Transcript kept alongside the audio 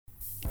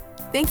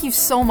Thank you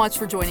so much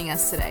for joining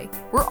us today.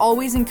 We're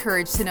always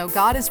encouraged to know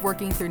God is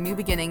working through new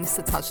beginnings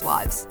to touch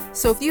lives.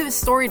 So if you have a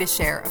story to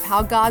share of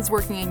how God's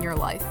working in your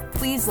life,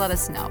 please let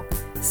us know.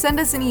 Send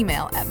us an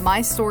email at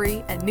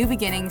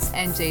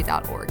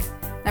mystory@newbeginningsnj.org.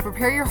 Now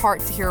prepare your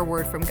heart to hear a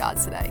word from God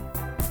today.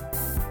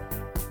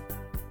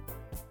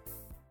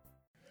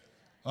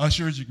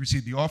 Ushers, you can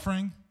receive the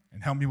offering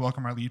and help me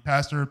welcome our lead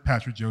pastor,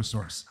 Pastor Joe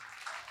Sorce.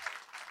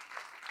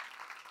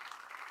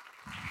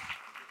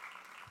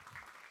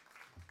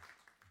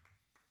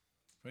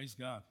 Praise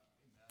God.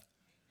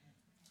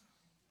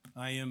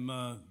 I am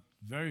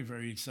very,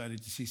 very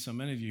excited to see so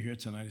many of you here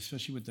tonight,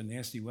 especially with the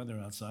nasty weather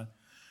outside.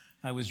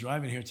 I was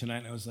driving here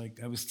tonight, and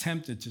I was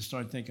tempted to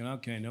start thinking,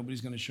 okay, nobody's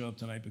going to show up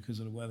tonight because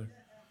of the weather.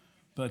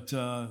 But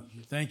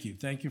thank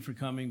you for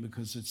coming,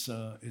 because it's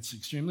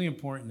extremely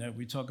important that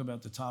we talk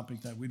about the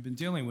topic that we've been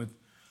dealing with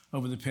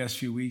over the past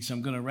few weeks.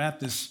 I'm going to wrap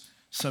this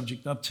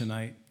subject up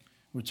tonight.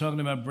 We're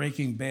talking about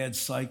breaking bad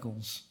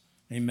cycles.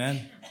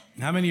 Amen.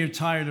 How many are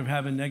tired of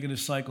having negative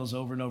cycles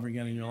over and over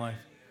again in your life?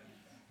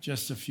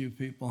 Just a few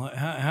people.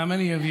 How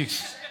many of you?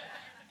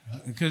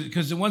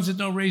 Because the ones that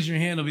don't raise your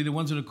hand will be the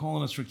ones that are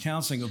calling us for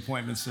counseling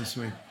appointments this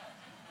week.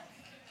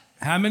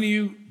 How many of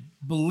you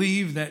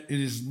believe that it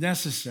is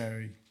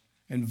necessary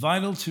and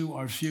vital to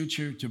our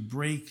future to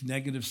break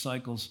negative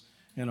cycles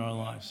in our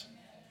lives?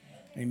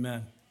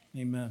 Amen.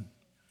 Amen.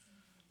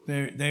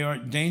 They are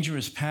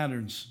dangerous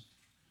patterns,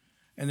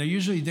 and they're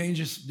usually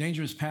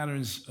dangerous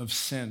patterns of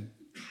sin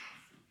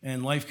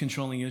and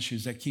life-controlling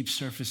issues that keep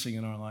surfacing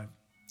in our life.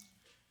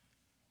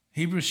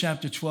 Hebrews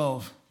chapter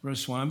 12,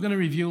 verse 1. I'm going to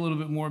review a little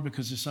bit more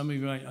because there's some of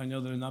you I know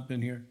that have not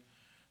been here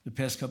the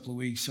past couple of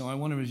weeks, so I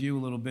want to review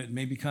a little bit and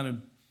maybe kind of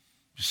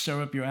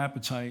stir up your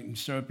appetite and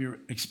stir up your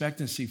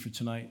expectancy for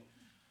tonight.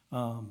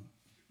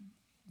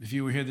 If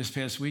you were here this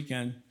past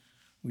weekend,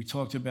 we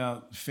talked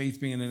about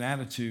faith being an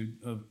attitude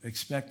of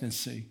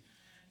expectancy,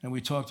 and we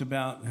talked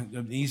about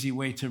an easy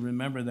way to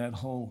remember that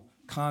whole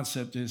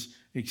concept is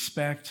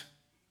expect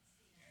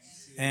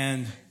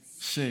and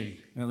see.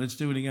 Now let's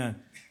do it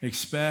again.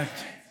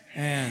 Expect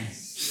and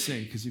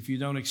see. Because if you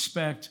don't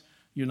expect,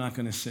 you're not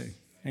going to see.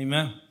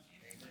 Amen?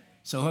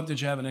 So I hope that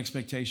you have an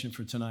expectation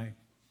for tonight.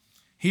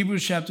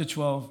 Hebrews chapter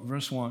 12,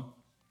 verse 1.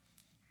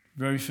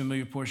 Very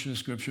familiar portion of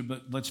Scripture,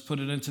 but let's put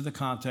it into the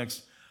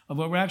context of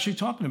what we're actually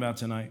talking about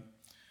tonight.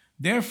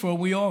 Therefore,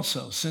 we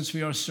also, since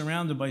we are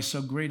surrounded by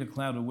so great a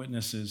cloud of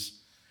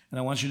witnesses, and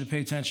I want you to pay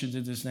attention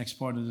to this next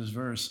part of this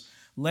verse,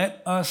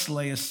 let us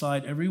lay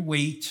aside every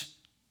weight.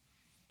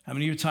 How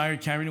many of you are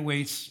tired carrying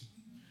weights?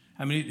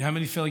 How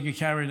many feel like you're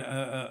carrying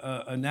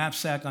a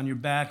knapsack on your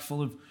back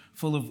full of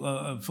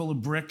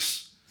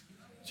bricks,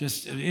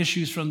 just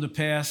issues from the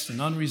past and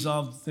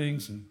unresolved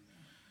things? And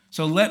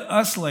so let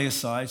us lay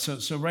aside.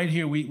 So right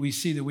here we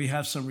see that we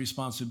have some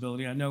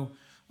responsibility. I know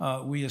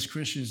we as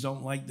Christians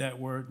don't like that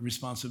word,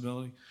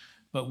 responsibility,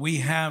 but we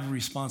have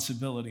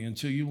responsibility.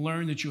 Until you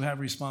learn that you have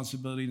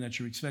responsibility and that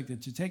you're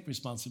expected to take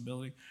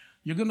responsibility,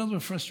 you're going to live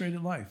a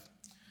frustrated life.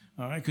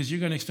 All right, because you're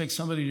going to expect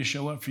somebody to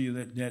show up for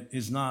you that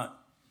is not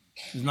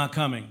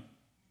coming.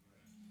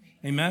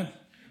 Amen?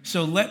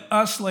 So let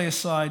us lay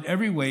aside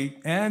every weight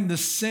and the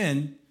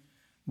sin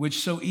which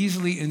so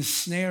easily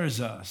ensnares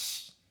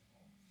us.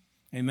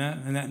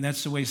 Amen? And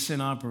that's the way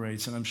sin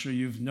operates, and I'm sure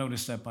you've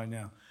noticed that by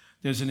now.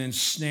 There's an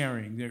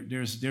ensnaring.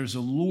 There's a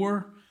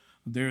lure.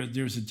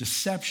 There's a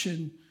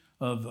deception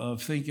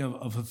of thinking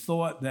of a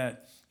thought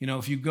that, you know,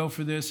 if you go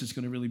for this, it's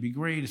going to really be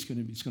great. It's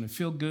going to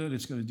feel good.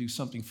 It's going to do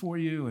something for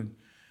you,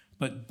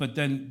 But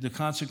then the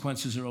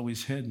consequences are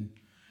always hidden.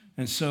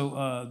 And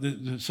so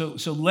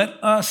so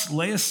let us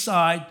lay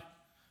aside.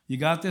 You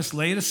got this?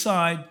 Lay it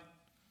aside.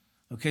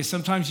 Okay,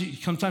 sometimes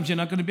you're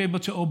not going to be able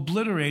to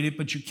obliterate it,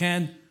 but you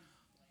can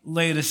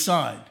lay it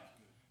aside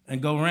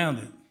and go around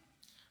it.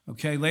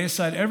 Okay, lay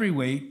aside every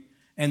weight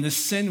and the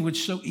sin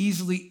which so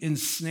easily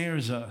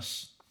ensnares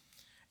us.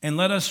 And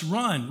let us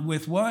run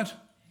with what?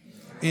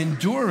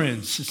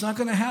 Endurance. It's not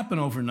going to happen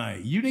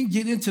overnight. You didn't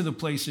get into the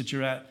place that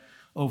you're at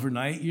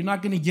overnight. You're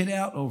not going to get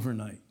out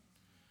overnight.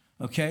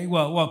 Okay?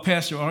 Well,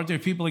 Pastor, aren't there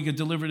people that get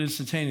delivered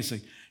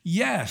instantaneously?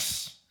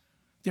 Yes,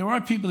 there are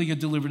people that get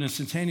delivered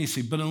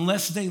instantaneously, but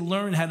unless they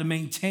learn how to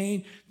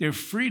maintain their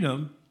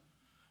freedom,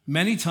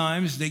 many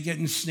times they get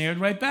ensnared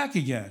right back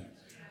again.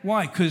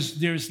 Why? Because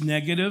there's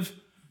negative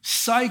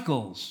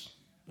cycles.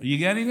 Are you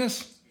getting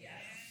this? Yes.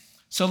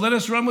 So let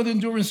us run with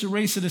endurance the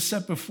race that is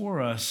set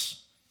before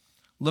us,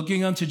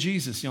 looking unto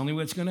Jesus, the only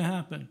way it's going to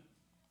happen.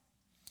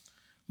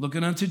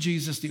 Looking unto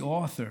Jesus, the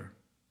author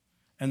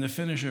and the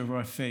finisher of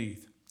our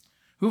faith,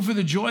 who for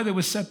the joy that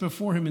was set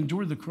before him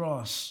endured the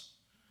cross,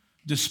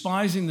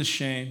 despising the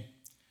shame,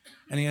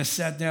 and he has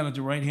sat down at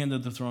the right hand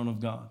of the throne of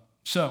God.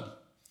 So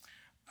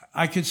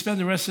I could spend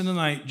the rest of the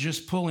night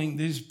just pulling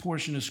this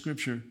portion of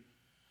Scripture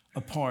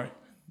apart,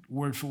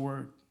 word for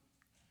word.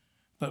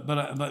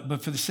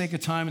 But for the sake of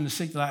time and the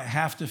sake that I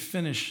have to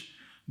finish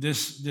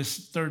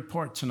this third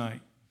part tonight,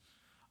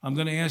 I'm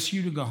going to ask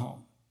you to go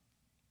home.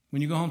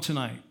 When you go home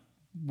tonight,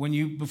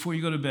 before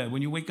you go to bed,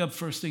 when you wake up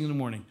first thing in the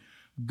morning,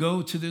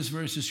 go to this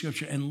verse of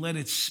Scripture and let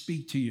it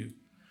speak to you.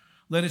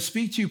 Let it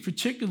speak to you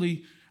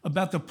particularly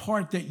about the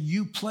part that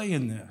you play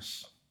in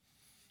this.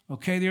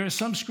 Okay, there are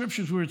some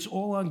scriptures where it's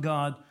all on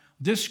God.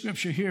 This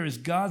scripture here is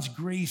God's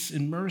grace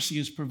and mercy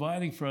is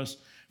providing for us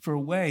for a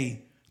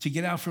way to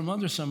get out from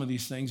under some of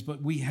these things,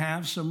 but we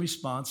have some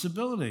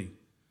responsibility.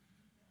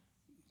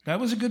 That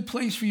was a good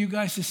place for you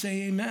guys to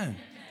say amen.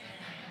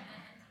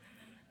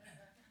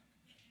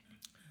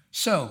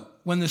 So,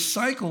 when the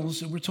cycles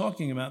that we're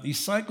talking about, these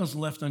cycles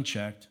left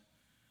unchecked,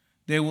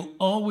 they will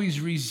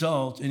always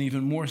result in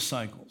even more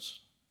cycles.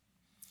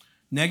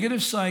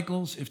 Negative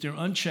cycles, if they're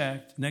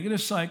unchecked,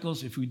 negative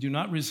cycles, if we do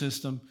not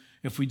resist them,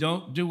 if we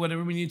don't do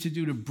whatever we need to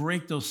do to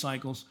break those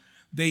cycles,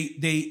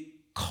 they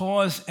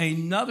cause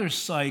another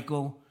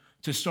cycle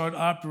to start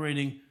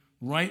operating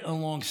right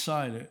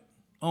alongside it,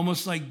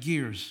 almost like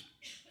gears.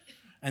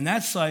 And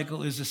that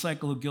cycle is the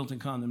cycle of guilt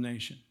and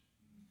condemnation.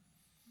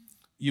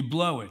 You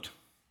blow it.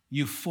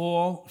 You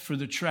fall for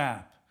the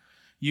trap.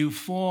 You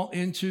fall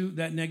into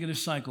that negative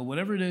cycle.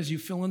 Whatever it is, you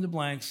fill in the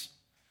blanks,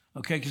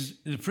 okay? Because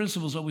the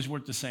principles always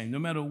work the same. No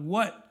matter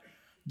what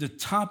the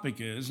topic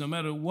is, no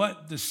matter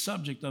what the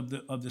subject of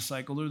the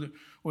cycle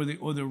or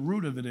the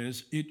root of it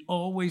is, it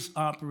always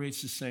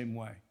operates the same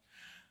way.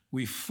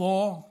 We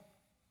fall.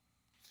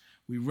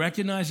 We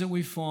recognize that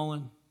we've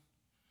fallen.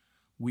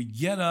 We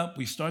get up.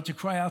 We start to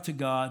cry out to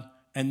God,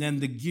 and then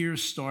the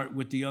gears start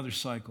with the other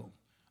cycle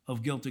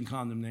of guilt and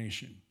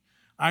condemnation.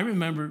 I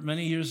remember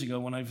many years ago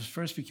when I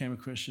first became a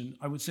Christian,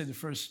 I would say the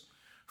first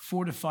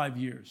 4 to 5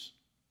 years,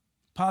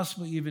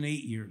 possibly even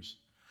 8 years,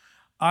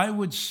 I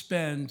would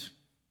spend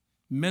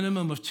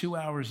minimum of 2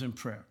 hours in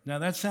prayer. Now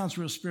that sounds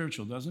real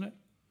spiritual, doesn't it?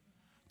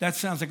 That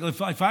sounds like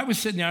if I was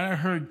sitting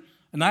there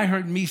and I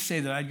heard me say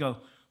that, I'd go,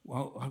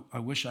 well, I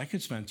wish I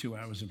could spend 2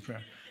 hours in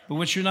prayer. But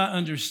what you're not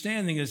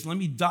understanding is, let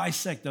me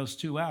dissect those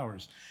 2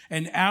 hours.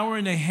 An hour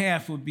and a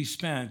half would be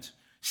spent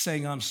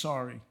saying, I'm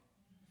sorry.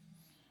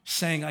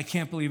 Saying, I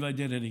can't believe I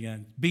did it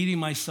again. Beating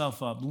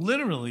myself up.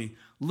 Literally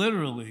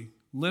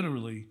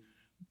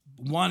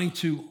wanting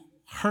to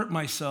hurt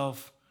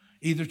myself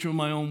either through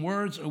my own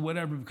words or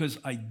whatever because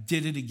I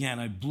did it again.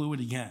 I blew it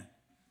again.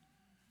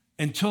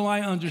 Until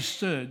I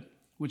understood,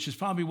 which is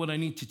probably what I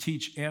need to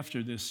teach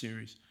after this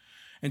series,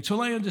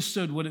 until I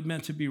understood what it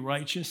meant to be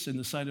righteous in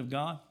the sight of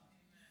God,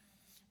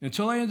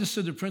 until I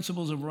understood the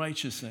principles of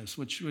righteousness,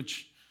 which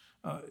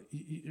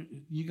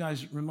you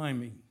guys remind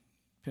me,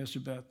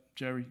 Pastor Beth,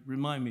 Jerry,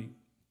 remind me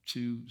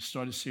to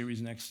start a series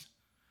in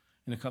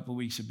a couple of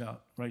weeks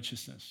about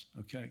righteousness,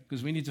 okay?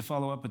 Because we need to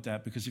follow up with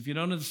that, because if you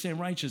don't understand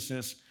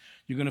righteousness,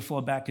 you're going to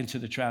fall back into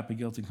the trap of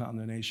guilt and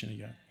condemnation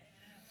again.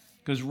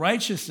 Because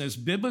righteousness,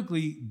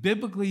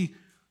 biblically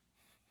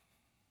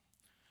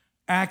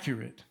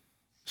accurate,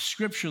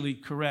 scripturally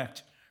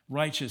correct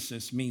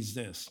righteousness means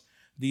this: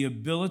 the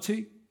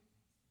ability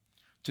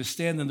to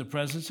stand in the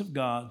presence of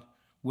God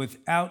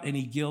without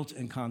any guilt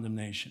and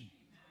condemnation.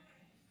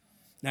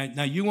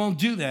 Now, you won't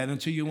do that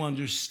until you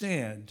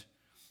understand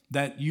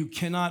that you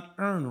cannot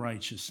earn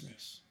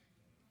righteousness.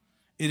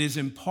 It is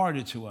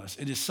imparted to us.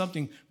 It is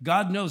something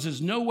God knows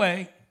there's no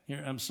way.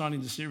 Here, I'm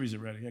starting the series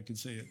already. I can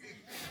see it.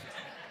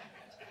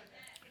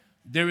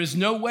 There is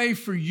no way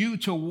for you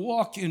to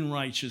walk in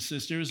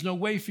righteousness. There is no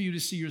way for you to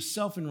see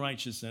yourself in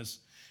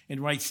righteousness,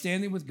 in right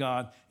standing with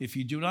God, if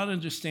you do not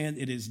understand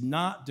it is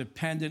not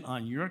dependent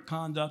on your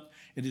conduct.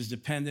 It is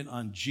dependent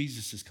on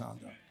Jesus'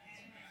 conduct.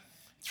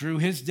 Through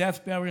his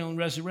death, burial, and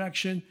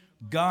resurrection,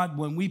 God,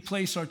 when we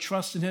place our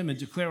trust in him and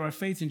declare our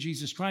faith in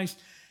Jesus Christ,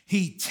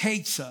 he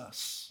takes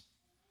us,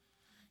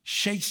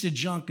 shakes the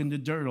junk and the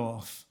dirt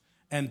off,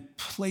 and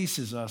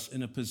places us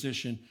in a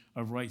position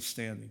of right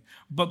standing.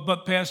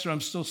 But Pastor, I'm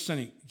still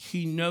sinning.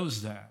 He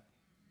knows that.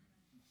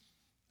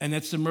 And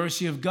that's the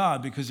mercy of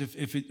God, because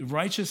if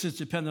righteousness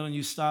depended on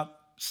you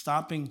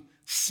stopping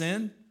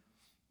sin,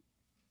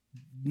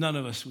 none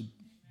of us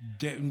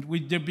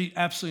there'd be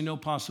absolutely no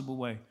possible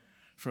way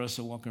for us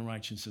to walk in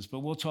righteousness. But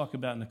we'll talk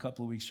about it in a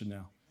couple of weeks from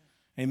now.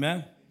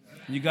 Amen?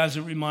 You guys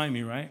will remind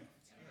me, right?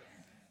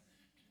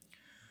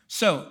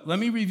 So let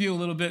me review a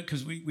little bit,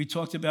 because we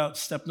talked about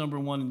step number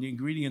 1 and the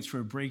ingredients for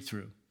a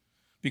breakthrough.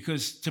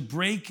 Because to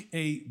break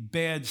a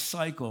bad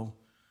cycle,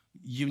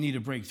 you need a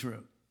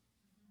breakthrough.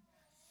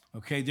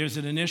 Okay, there's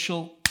an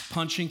initial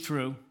punching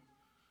through.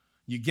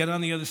 You get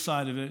on the other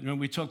side of it. Remember,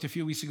 we talked a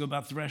few weeks ago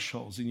about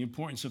thresholds and the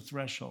importance of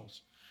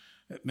thresholds.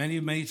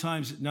 Many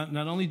times, not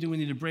only do we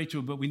need a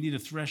breakthrough, but we need a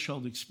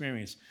threshold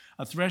experience.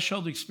 A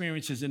threshold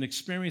experience is an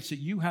experience that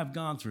you have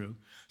gone through,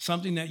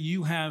 something that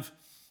you have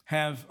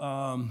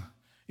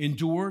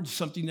endured,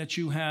 something that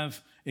you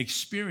have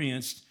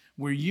experienced,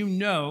 where you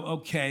know,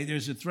 okay,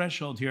 there's a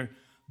threshold here.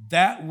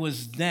 That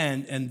was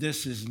then, and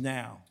this is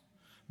now.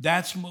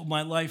 That's what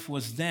my life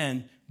was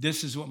then.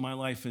 This is what my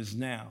life is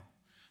now.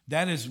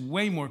 That is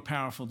way more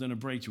powerful than a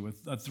breakthrough.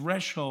 A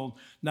threshold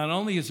not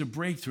only is a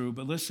breakthrough,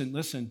 but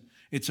listen,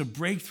 it's a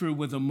breakthrough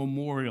with a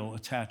memorial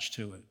attached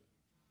to it.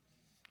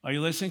 Are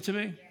you listening to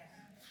me? Yes.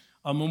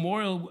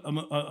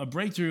 A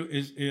breakthrough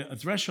is a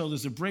threshold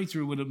is a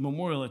breakthrough with a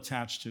memorial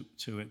attached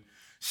to it.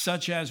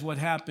 such as what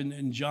happened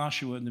in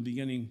Joshua in the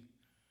beginning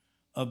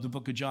of the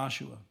book of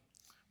Joshua,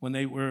 when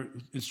they were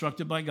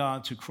instructed by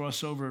God to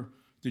cross over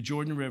the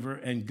Jordan River,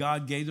 and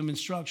God gave them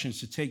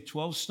instructions to take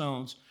 12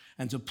 stones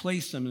and to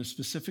place them in a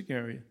specific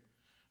area,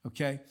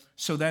 okay?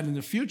 So that in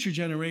the future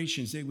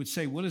generations, they would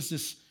say, what is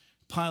this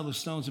pile of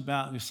stones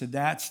about? And they said,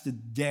 that's the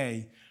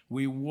day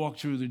we walked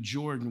through the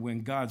Jordan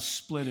when God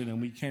split it and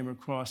we came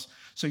across.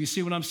 So you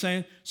see what I'm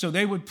saying? So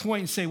they would point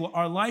and say, well,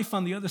 our life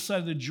on the other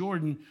side of the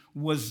Jordan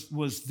was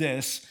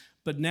this,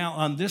 but now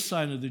on this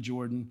side of the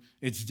Jordan,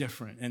 it's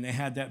different. And they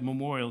had that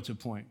memorial to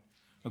point.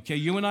 Okay,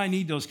 you and I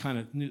need those kind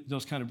of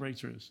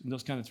breakthroughs and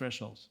those kind of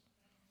thresholds.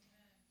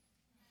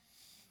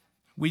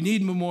 We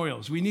need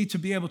memorials. We need to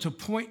be able to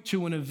point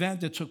to an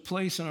event that took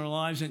place in our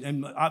lives,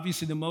 and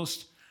obviously the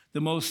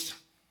most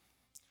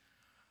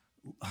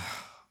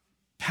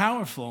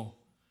powerful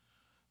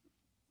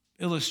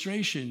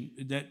illustration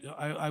that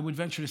I would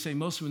venture to say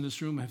most of in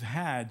this room have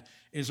had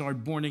is our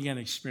born-again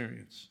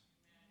experience.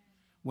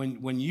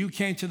 When you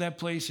came to that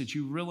place that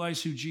you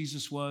realized who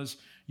Jesus was,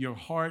 your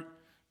heart,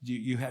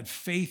 you had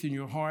faith in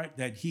your heart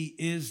that he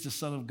is the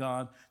Son of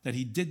God, that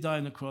he did die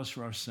on the cross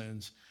for our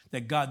sins,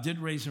 that God did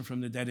raise him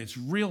from the dead. It's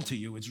real to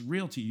you. It's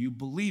real to you. You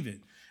believe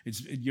it.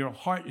 Your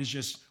heart is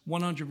just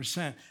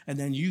 100%. And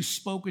then you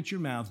spoke with your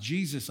mouth,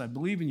 Jesus, I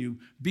believe in you.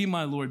 Be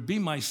my Lord. Be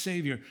my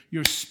Savior.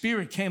 Your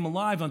spirit came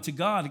alive unto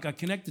God. It got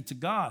connected to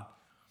God.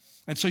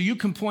 And so you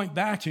can point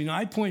back to,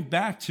 I point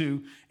back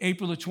to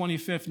April the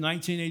 25th,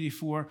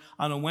 1984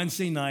 on a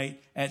Wednesday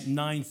night at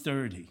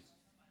 9:30.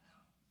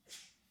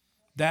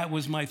 That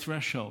was my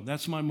threshold.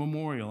 That's my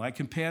memorial. I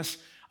can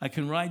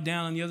ride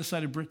down on the other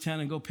side of Bricktown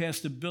and go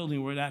past the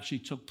building where it actually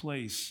took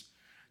place.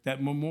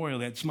 That memorial,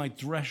 that's my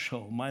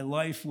threshold. My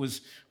life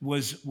was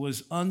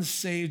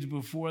unsaved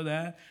before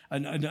that.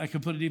 And I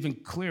could put it even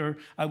clearer.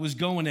 I was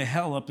going to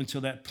hell up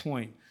until that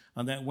point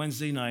on that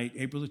Wednesday night,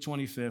 April the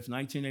 25th,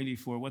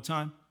 1984. What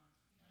time?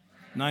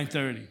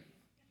 9:30.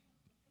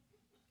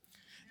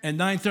 At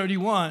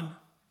 9:31,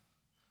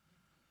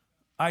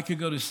 I could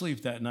go to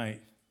sleep that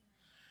night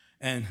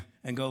and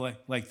go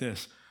like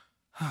this,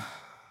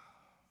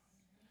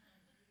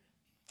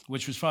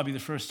 which was probably the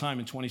first time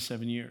in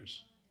 27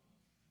 years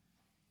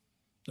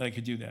that I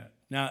could do that.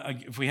 Now,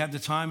 if we had the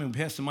time and we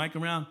passed the mic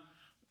around,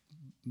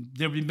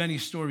 there'd be many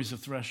stories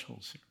of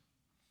thresholds here.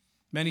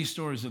 Many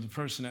stories of the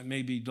person that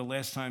maybe the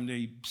last time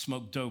they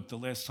smoked dope, the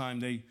last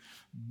time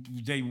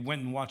they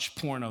went and watched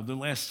porno, the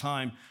last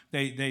time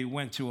they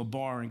went to a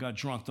bar and got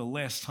drunk, the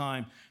last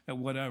time that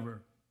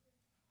whatever.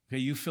 Okay,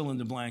 you fill in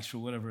the blanks for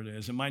whatever it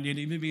is. It might not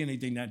even be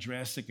anything that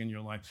drastic in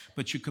your life,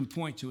 but you can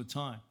point to a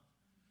time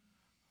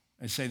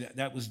and say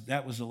that was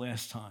the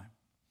last time.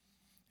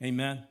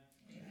 Amen?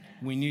 Amen.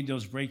 We need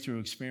those breakthrough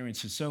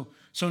experiences.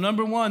 So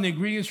number one, the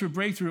ingredients for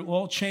breakthrough,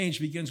 all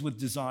change begins with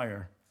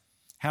desire.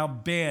 How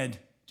bad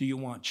do you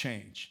want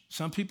change?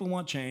 Some people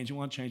want change,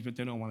 but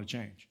they don't want to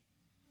change.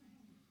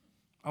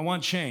 I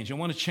want change. I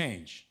want to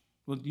change.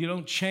 Well, you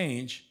don't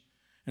change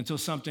until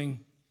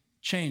something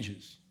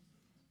changes.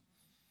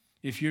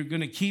 If you're going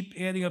to keep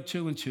adding up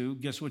 2 and 2,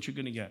 guess what you're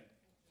going to get?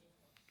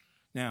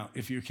 Now,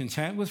 if you're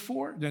content with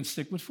 4, then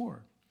stick with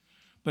 4.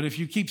 But if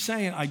you keep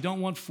saying, I don't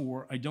want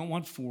 4, I don't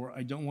want 4,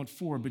 I don't want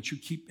 4, but you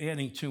keep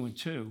adding 2 and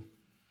 2,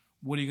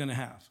 what are you going to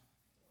have?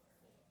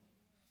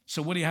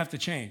 So what do you have to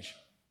change?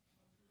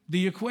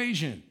 The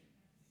equation.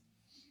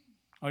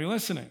 Are you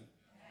listening?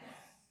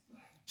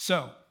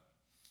 So,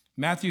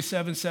 Matthew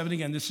 7:7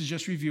 again, this is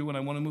just review and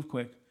I want to move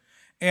quick.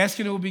 Ask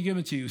and it will be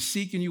given to you.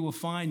 Seek and you will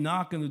find.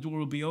 Knock and the door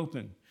will be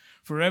open.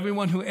 For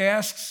everyone who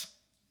asks,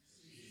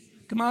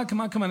 come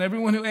on.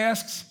 Everyone who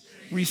asks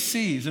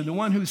receives. And the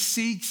one who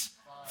seeks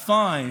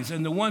finds.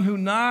 And the one who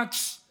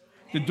knocks,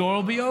 the door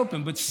will be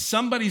open. But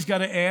somebody's got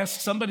to ask,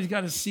 somebody's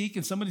got to seek,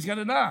 and somebody's got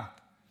to knock.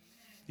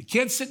 You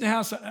can't sit in the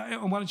house, I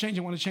want to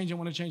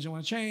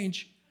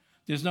change.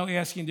 There's no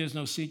asking, there's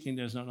no seeking,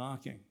 there's no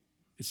knocking.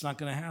 It's not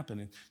going to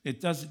happen.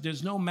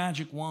 There's no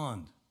magic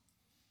wand.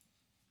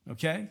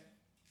 Okay?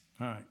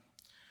 All right.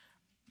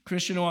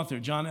 Christian author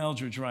John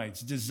Eldredge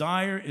writes,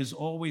 desire is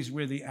always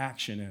where the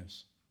action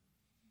is.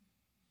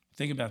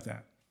 Think about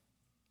that.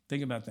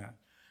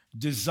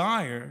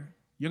 Desire,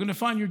 you're going to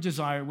find your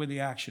desire where the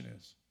action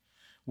is.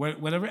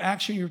 Whatever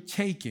action you're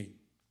taking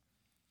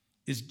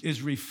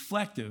is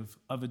reflective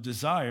of a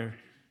desire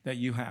that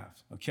you have,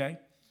 okay?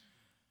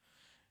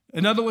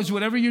 In other words,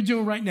 whatever you're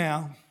doing right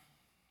now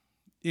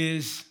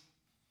is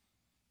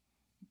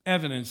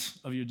evidence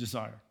of your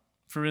desire.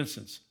 For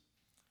instance,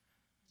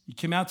 you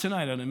came out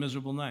tonight on a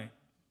miserable night.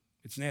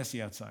 It's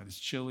nasty outside. It's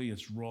chilly.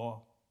 It's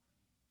raw.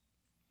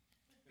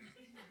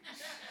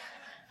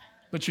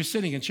 But you're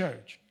sitting in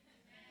church.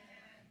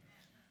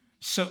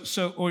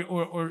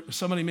 Or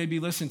somebody may be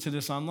listening to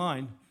this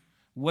online.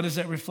 What is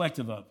that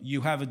reflective of?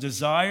 You have a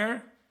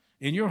desire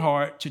in your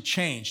heart to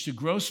change, to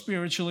grow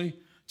spiritually,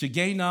 to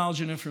gain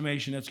knowledge and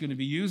information that's going to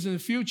be used in the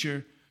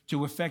future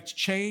to affect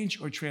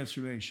change or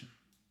transformation.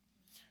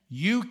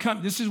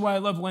 This is why I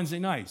love Wednesday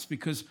nights,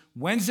 because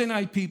Wednesday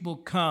night people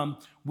come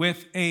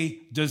with a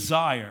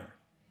desire.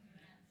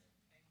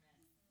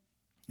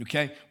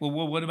 Okay? Well,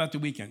 what about the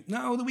weekend?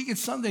 No, the weekend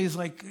Sunday is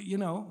like,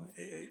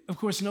 of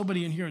course,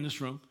 nobody in here in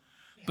this room,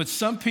 but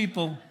some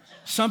people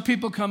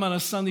come on a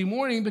Sunday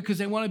morning because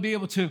they want to be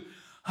able to,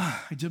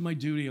 I did my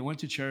duty, I went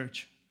to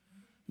church.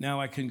 Now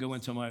I can go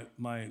into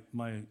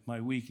my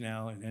week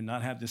now and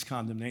not have this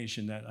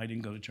condemnation that I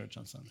didn't go to church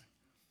on Sunday.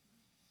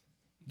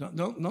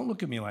 Don't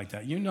look at me like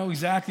that. You know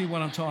exactly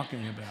what I'm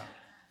talking about,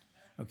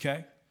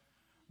 okay?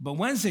 But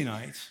Wednesday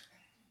nights,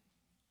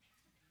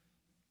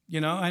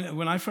 when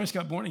I first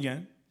got born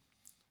again,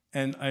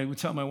 and I would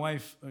tell my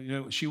wife,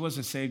 she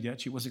wasn't saved yet.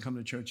 She wasn't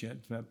coming to church yet.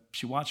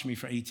 She watched me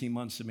for 18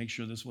 months to make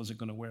sure this wasn't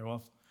going to wear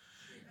off.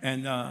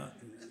 And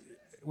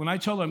when I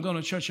told her I'm going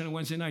to church on a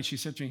Wednesday night, she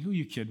said to me, "Who are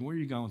you kidding? Where are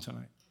you going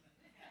tonight?"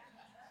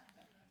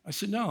 I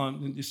said, "No,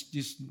 I'm in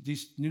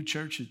this new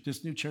church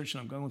that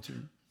I'm going to.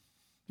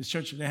 This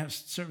church, they have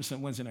service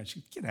on Wednesday night." She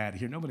said, "Get out of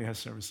here. Nobody has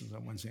services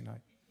on Wednesday night."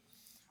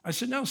 I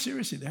said, "No,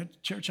 seriously, they have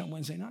church on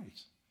Wednesday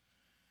nights."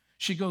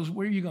 She goes,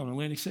 "Where are you going,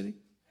 Atlantic City?"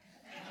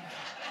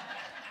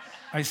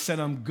 I said,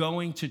 "I'm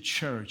going to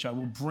church. I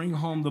will bring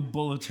home the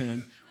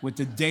bulletin with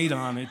the date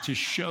on it to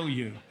show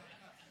you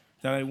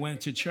that I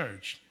went to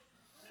church."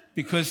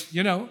 Because,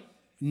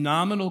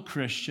 nominal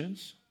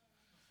Christians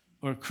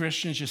or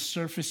Christians, just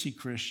surfacey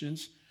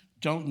Christians,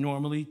 don't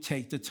normally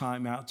take the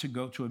time out to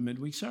go to a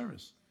midweek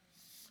service.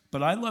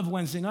 But I love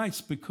Wednesday nights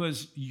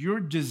because your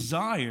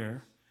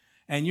desire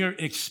and your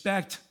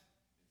expect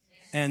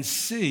and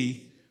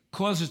see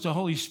causes the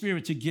Holy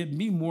Spirit to give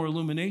me more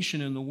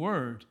illumination in the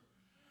Word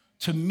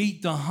to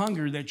meet the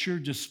hunger that you're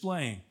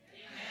displaying.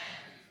 Amen.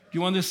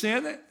 You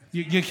understand it?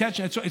 You catch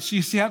it?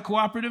 You see how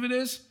cooperative it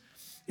is?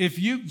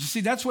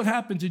 That's what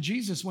happened to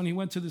Jesus when he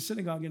went to the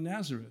synagogue in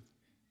Nazareth.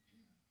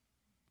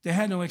 They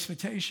had no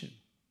expectation.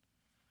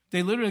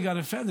 They literally got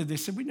offended. They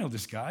said, "We know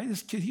this guy.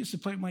 This kid, he used to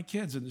play with my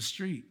kids in the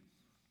street.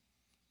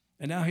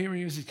 And now here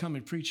he is, he's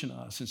coming preaching to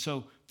us." And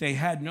so they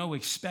had no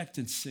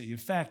expectancy. In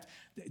fact,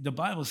 the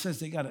Bible says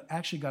they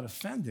actually got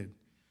offended.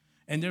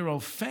 And their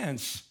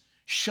offense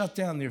shut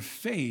down their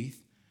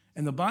faith.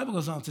 And the Bible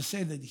goes on to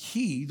say that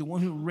he, the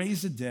one who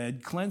raised the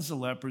dead, cleansed the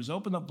lepers,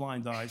 opened up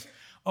blind eyes,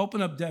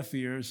 opened up deaf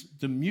ears,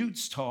 the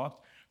mutes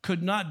talked,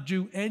 could not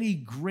do any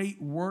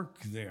great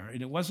work there.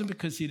 And it wasn't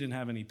because he didn't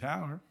have any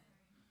power.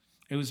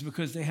 It was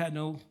because they had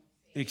no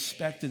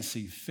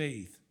expectancy,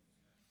 faith.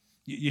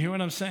 You hear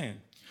what I'm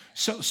saying?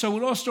 So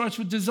it all starts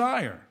with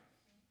desire.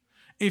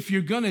 If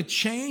you're going to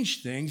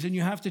change things, then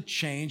you have to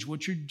change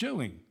what you're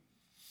doing.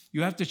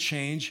 You have to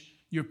change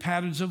your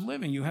patterns of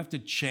living. You have to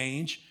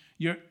change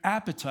your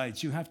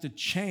appetites. You have to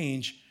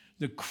change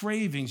the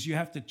cravings. You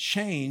have to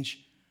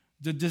change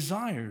the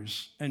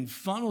desires and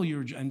channel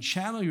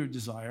your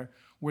desire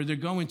where they're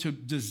going to,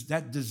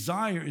 that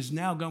desire is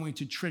now going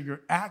to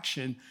trigger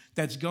action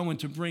that's going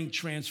to bring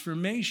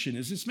transformation.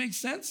 Does this make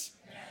sense?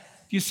 Yes.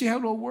 Do you see how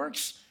it all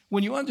works?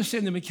 When you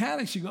understand the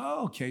mechanics, you go,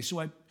 "Oh, okay,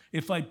 so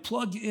if I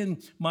plug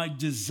in my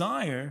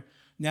desire,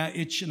 now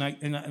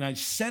and I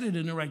set it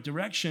in the right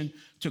direction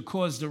to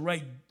cause the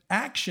right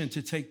action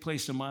to take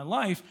place in my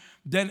life,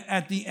 then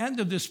at the end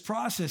of this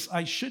process,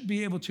 I should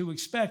be able to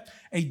expect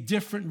a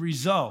different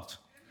result."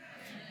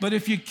 But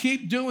if you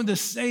keep doing the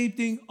same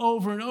thing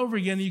over and over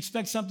again and you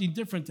expect something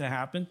different to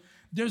happen,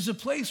 there's a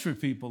place for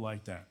people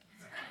like that.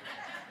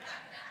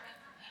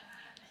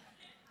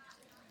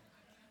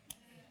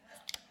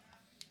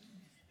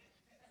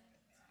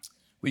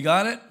 We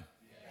got it?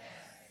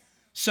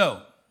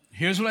 So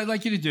here's what I'd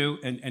like you to do,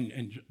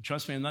 and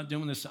trust me, I'm not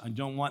doing this. I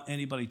don't want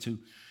anybody to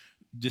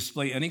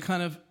display any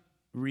kind of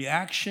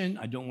reaction.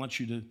 I don't want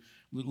you to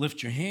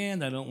lift your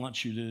hand. I don't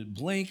want you to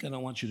blink. I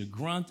don't want you to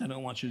grunt. I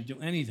don't want you to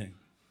do anything.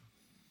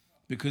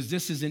 Because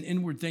this is an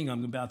inward thing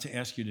I'm about to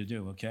ask you to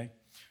do, okay?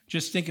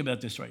 Just think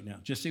about this right now.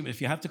 Just think, if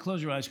you have to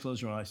close your eyes,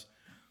 close your eyes.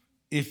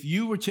 If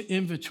you were to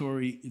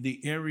inventory the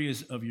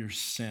areas of your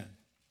sin,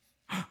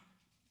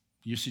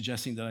 you're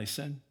suggesting that I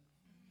sin?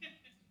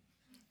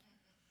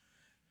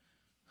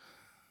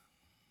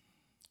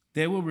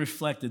 They will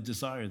reflect the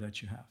desire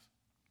that you have.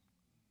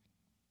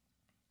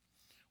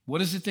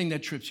 What is the thing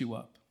that trips you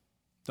up?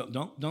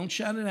 Don't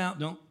shout it out.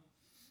 Don't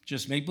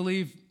just make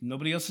believe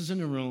nobody else is in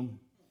the room,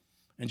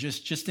 and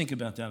just think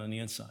about that on the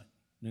inside.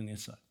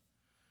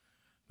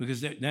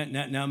 Because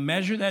now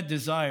measure that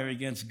desire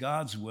against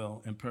God's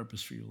will and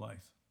purpose for your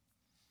life.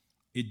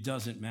 It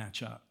doesn't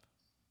match up.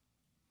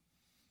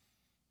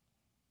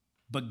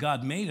 But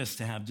God made us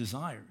to have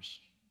desires.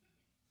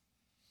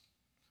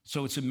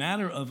 So it's a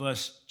matter of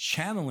us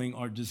channeling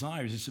our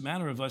desires. It's a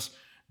matter of us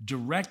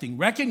directing,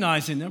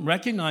 recognizing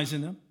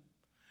them,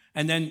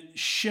 and then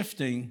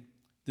shifting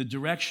the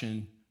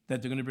direction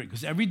that they're going to bring.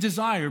 Because every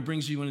desire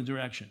brings you in a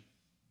direction.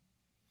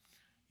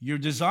 Your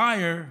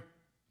desire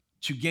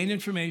to gain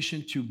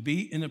information, to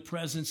be in the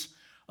presence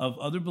of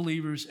other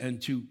believers,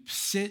 and to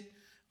sit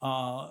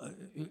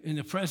in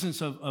the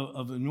presence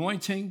of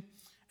anointing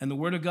and the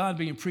word of God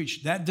being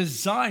preached, that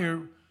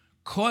desire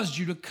caused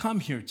you to come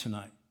here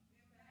tonight.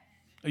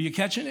 Are you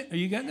catching it? Are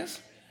you getting this?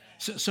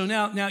 So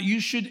now you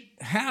should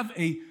have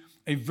a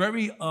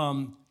very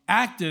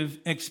active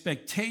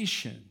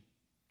expectation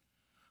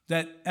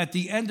that at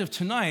the end of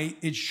tonight,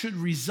 it should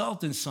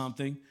result in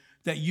something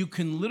that you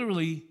can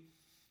literally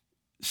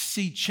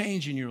see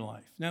change in your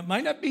life. Now, it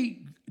might not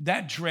be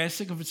that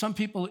drastic. For some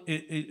people,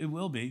 it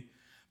will be.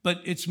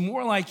 But it's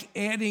more like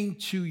adding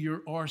to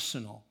your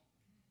arsenal.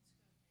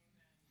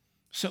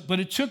 But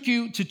it took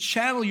you to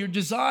channel your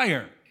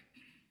desire.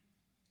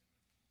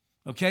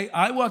 Okay?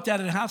 I walked out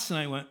of the house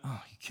tonight and went, oh,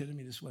 are you kidding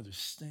me? This weather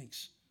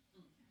stinks.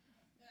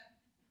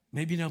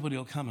 Maybe nobody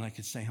will come and I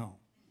could stay home.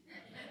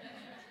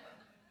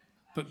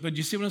 But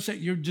you see what I'm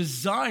saying? Your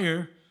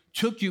desire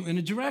took you in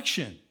a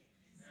direction.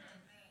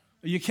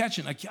 Are you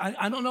catching?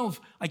 I don't know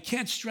if I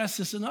can't stress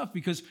this enough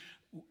because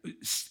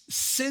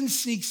sin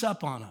sneaks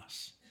up on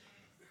us.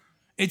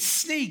 It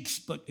sneaks,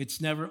 but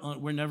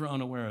we're never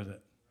unaware of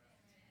it.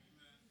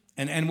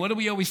 And what do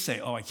we always say?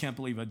 Oh, I can't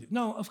believe I did.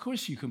 No, of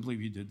course you can believe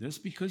you did this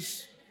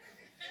because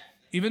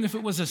even if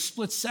it was a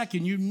split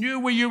second, you knew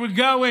where you were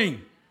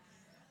going.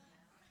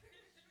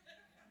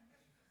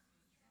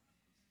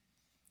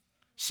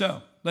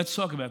 So let's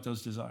talk about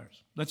those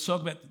desires. Let's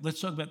talk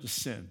about the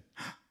sin.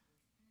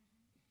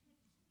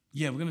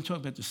 Yeah, we're going to talk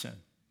about the sin.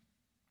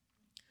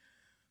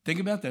 Think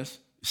about this.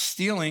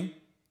 Stealing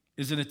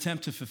is an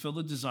attempt to fulfill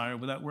the desire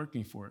without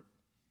working for it.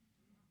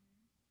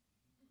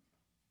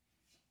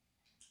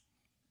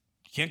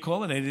 You can't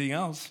call it anything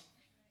else.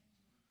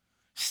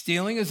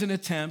 Stealing is an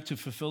attempt to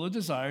fulfill a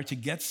desire to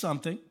get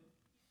something,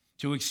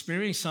 to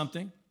experience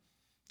something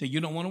that you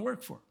don't want to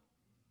work for.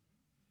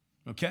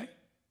 Okay?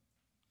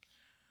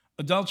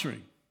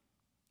 Adultery,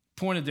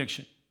 porn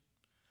addiction,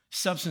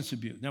 substance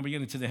abuse. Now we're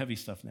getting to the heavy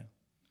stuff now.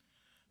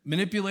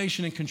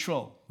 Manipulation and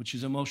control, which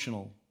is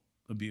emotional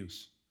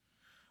abuse.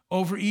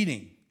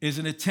 Overeating is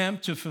an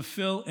attempt to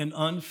fulfill an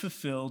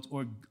unfulfilled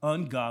or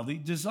ungodly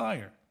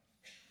desire.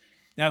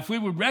 Now, if we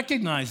would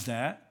recognize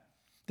that,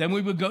 then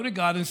we would go to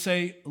God and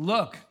say,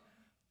 look,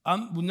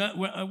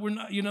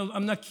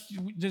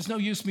 there's no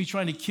use me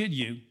trying to kid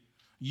you.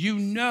 You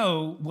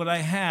know what I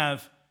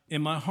have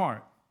in my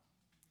heart.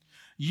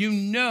 You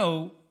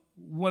know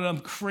what I'm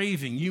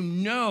craving. You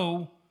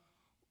know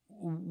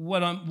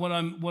what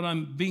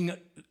I'm being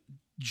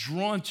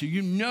drawn to.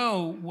 You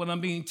know what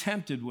I'm being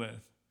tempted with.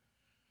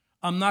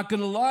 I'm not going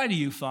to lie to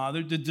you,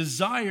 Father. The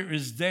desire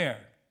is there.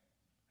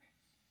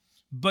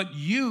 But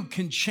you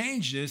can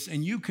change this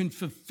and you can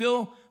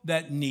fulfill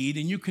that need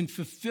and you can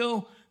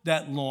fulfill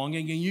that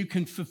longing and you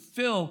can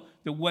fulfill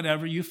the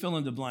whatever, you fill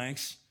in the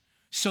blanks,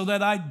 so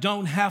that I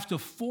don't have to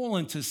fall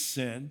into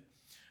sin.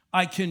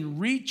 I can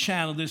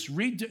rechannel this.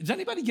 Does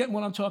anybody get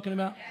what I'm talking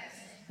about?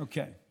 Yes.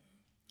 Okay.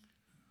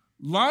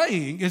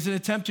 Lying is an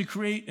attempt to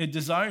create a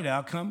desired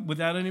outcome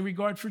without any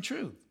regard for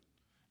truth.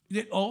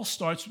 It all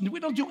starts, we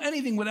don't do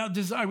anything without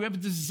desire. We have a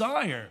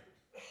desire.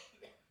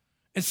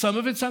 And some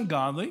of it's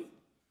ungodly.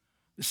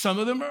 Some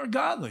of them are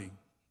godly.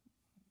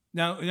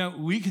 Now,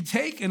 we can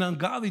take an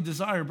ungodly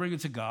desire, bring it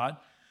to God,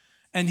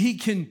 and he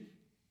can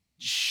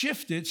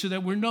shift it so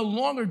that we're no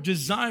longer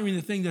desiring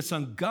the thing that's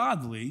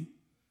ungodly,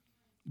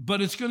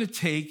 but it's going to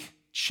take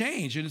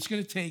change, and it's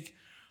going to take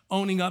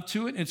owning up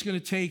to it, and it's going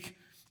to take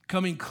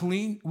coming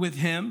clean with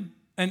him.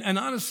 And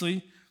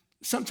honestly,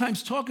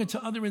 sometimes talking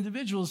to other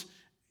individuals,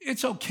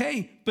 it's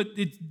okay, but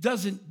it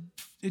doesn't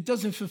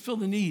fulfill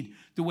the need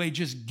the way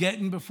just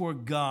getting before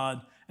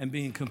God and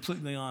being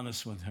completely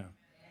honest with him.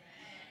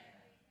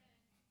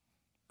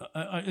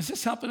 Is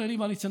this helping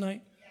anybody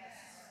tonight? Yes.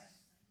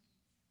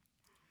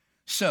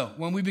 So,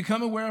 when we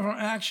become aware of our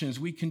actions,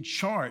 we can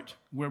chart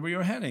where we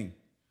are heading.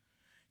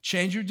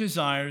 Change your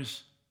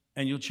desires,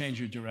 and you'll change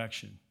your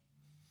direction.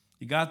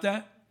 You got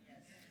that? Yes.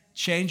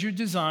 Change your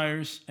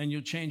desires, and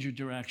you'll change your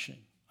direction.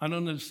 I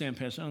don't understand,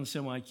 Pastor. I don't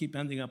understand why I keep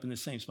ending up in the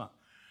same spot.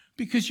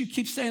 Because you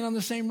keep staying on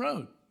the same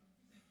road.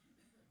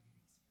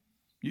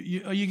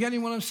 Are you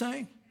getting what I'm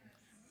saying?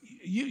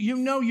 You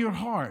know your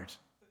heart.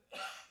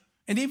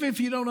 And even if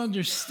you don't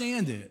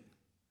understand it,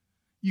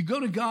 you go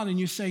to God and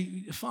you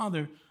say,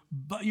 Father,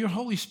 but your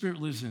Holy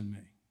Spirit lives in me.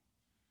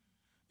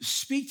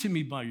 Speak to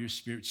me by your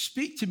Spirit.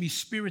 Speak to me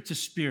spirit to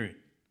spirit.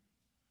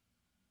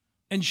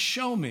 And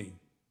show me,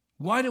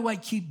 why do I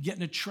keep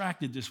getting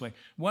attracted this way?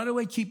 Why do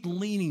I keep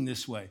leaning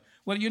this way?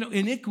 Well,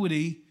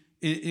 iniquity,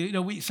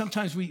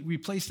 sometimes we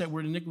replace that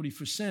word iniquity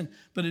for sin,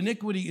 but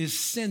iniquity is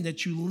sin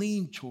that you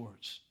lean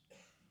towards.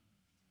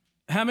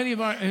 How many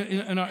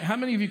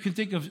of you can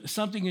think of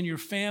something in your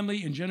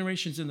family and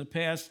generations in the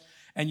past,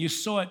 and you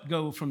saw it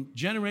go from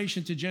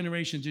generation to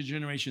generation to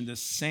generation, the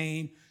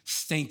same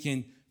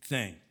stinking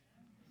thing?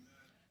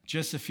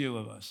 Just a few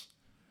of us.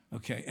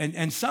 Okay.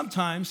 And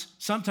sometimes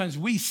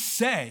we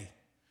say,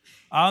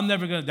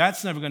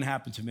 that's never gonna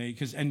happen to me,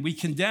 and we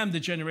condemn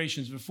the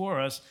generations before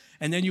us,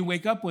 and then you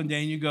wake up one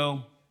day and you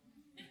go,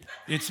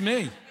 it's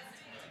me.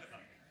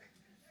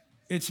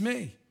 It's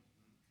me.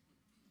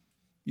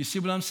 You see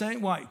what I'm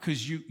saying? Why?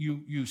 Because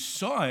you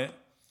saw it,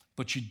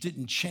 but you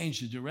didn't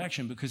change the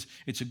direction, because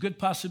it's a good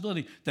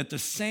possibility that the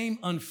same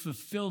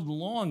unfulfilled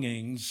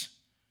longings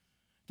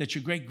that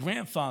your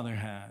great-grandfather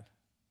had,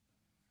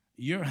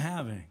 you're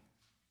having,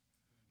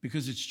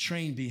 because it's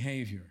trained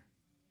behavior.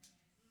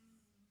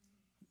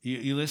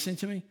 You listening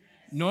to me?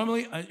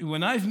 Normally,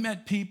 when I've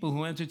met people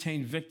who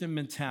entertain victim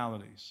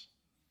mentalities,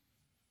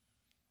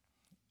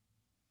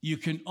 you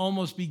can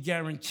almost be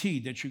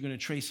guaranteed that you're going to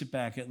trace it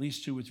back at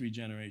least 2 or 3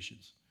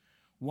 generations.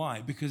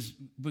 Why?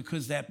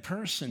 Because that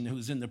person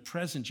who's in the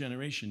present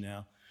generation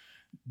now,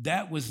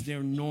 that was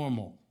their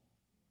normal.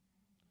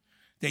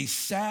 They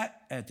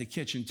sat at the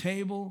kitchen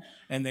table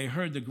and they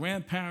heard the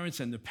grandparents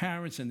and the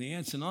parents and the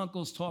aunts and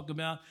uncles talk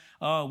about,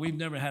 oh, we've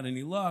never had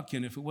any luck,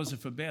 and if it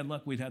wasn't for bad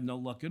luck, we'd have no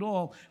luck at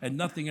all, and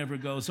nothing ever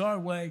goes our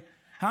way.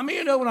 How many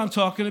of you know what I'm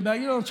talking about?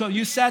 You know what I'm talking about.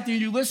 You sat there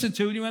and you listened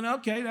to it and you went,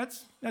 okay,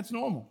 that's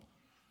normal.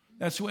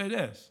 That's the way it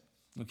is,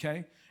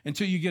 okay?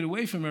 Until you get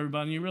away from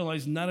everybody and you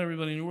realize not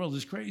everybody in the world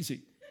is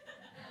crazy.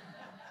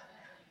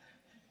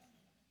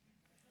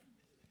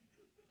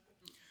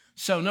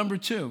 So number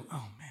 2, oh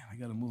man, I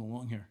got to move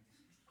along here.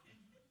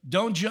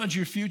 Don't judge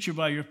your future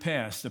by your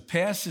past. The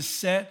past is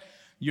set.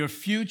 Your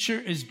future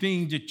is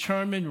being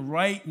determined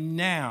right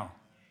now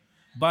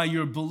by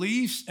your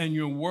beliefs and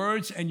your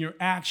words and your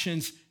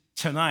actions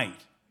tonight.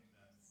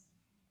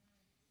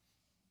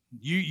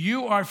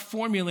 You are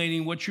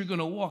formulating what you're going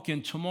to walk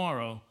in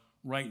tomorrow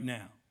right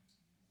now.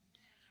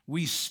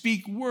 We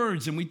speak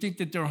words and we think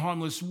that they're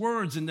harmless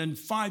words, and then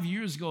 5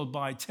 years go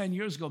by, 10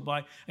 years go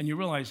by, and you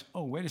realize,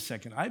 oh, wait a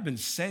second, I've been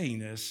saying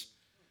this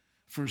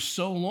for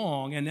so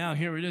long, and now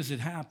here it is, it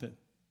happened.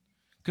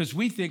 Because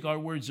we think our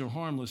words are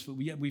harmless, but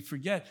yet we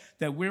forget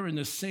that we're in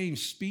the same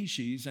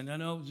species, and I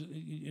know,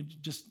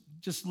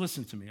 just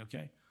listen to me,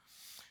 okay?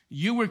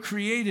 You were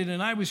created,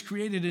 and I was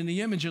created in the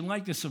image and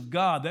likeness of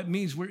God. That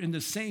means we're in the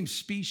same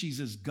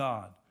species as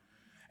God.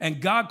 And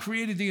God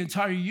created the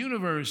entire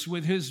universe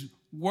with his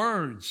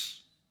words.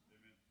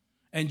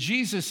 And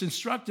Jesus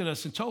instructed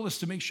us and told us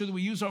to make sure that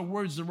we use our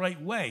words the right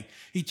way.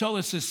 He told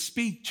us to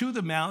speak to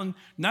the mountain,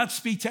 not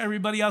speak to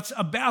everybody else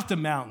about the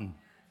mountain.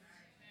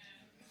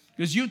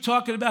 Because you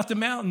talking about the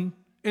mountain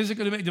isn't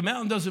going to make, the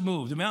mountain doesn't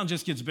move. The mountain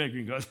just gets bigger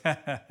and goes, ha,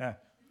 ha, ha.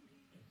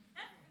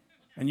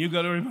 And you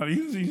go to everybody,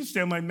 you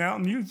stand my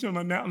mountain, you stand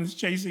my mountain is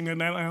chasing the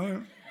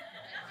mountain.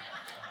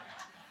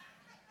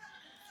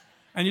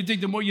 And you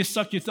think the more you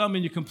suck your thumb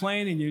and you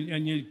complain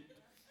and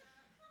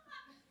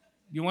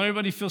you want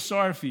everybody to feel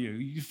sorry for you.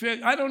 You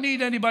feel, I don't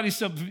need anybody,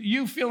 so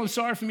you feeling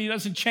sorry for me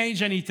doesn't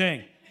change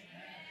anything.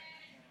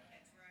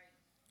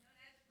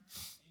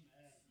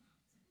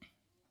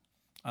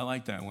 I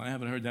like that one. I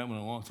haven't heard that one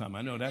in a long time.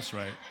 I know that's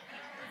right.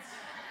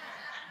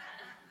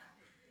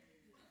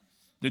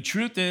 The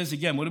truth is,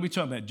 again, what are we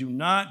talking about? Do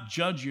not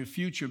judge your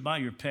future by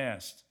your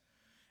past.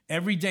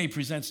 Every day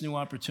presents new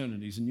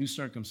opportunities and new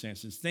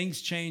circumstances.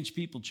 Things change,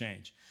 people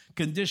change,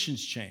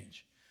 conditions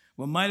change.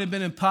 What might have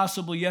been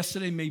impossible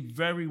yesterday may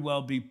very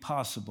well be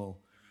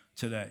possible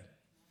today.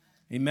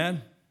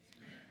 Amen?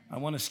 I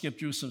want to skip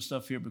through some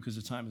stuff here because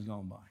the time is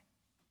going by.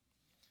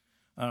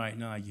 All right,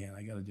 no, I can't.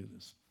 I got to do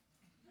this.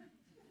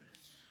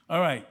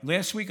 All right,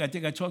 last week I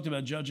think I talked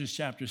about Judges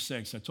chapter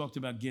 6. I talked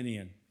about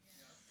Gideon,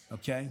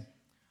 okay?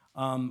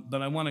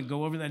 But I want to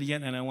go over that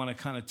again, and I want to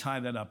kind of tie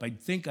that up. I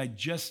think I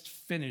just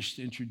finished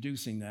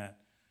introducing that.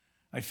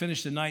 I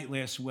finished the night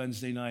last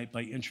Wednesday night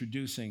by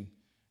introducing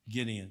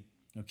Gideon,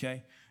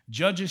 okay?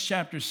 Judges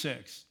chapter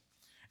 6.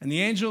 And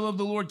the angel of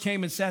the Lord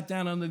came and sat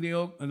down under the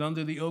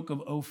oak of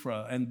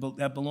Ophrah, and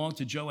that belonged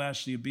to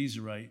Joash the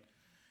Abiezrite,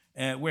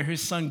 where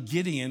his son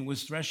Gideon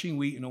was threshing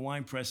wheat in a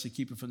winepress to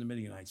keep it from the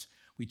Midianites.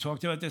 We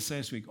talked about this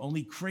last week.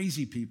 Only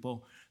crazy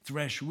people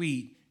thresh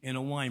wheat in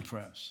a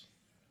winepress.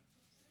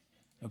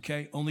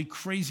 Okay? Only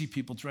crazy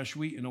people thresh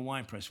wheat in a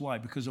winepress. Why?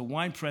 Because a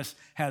winepress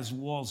has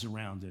walls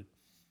around it,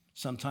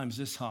 sometimes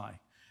this high.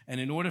 And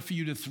in order for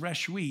you to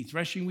thresh wheat,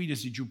 threshing wheat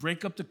is that you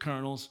break up the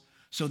kernels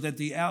so that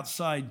the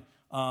outside,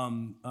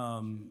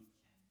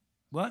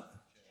 what?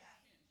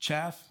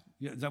 Chaff?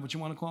 Yeah, is that what you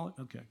want to call it?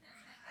 Okay.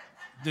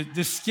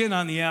 The skin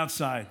on the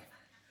outside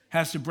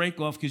has to break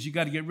off because you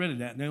got to get rid of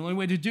that. And the only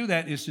way to do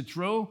that is to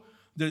throw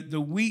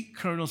the wheat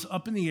kernels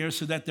up in the air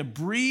so that the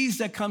breeze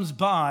that comes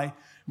by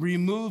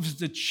removes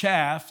the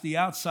chaff, the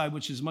outside,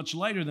 which is much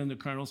lighter than the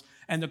kernels,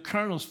 and the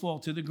kernels fall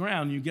to the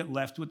ground. You get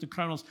left with the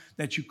kernels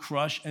that you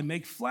crush and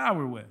make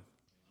flour with.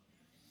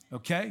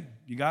 Okay?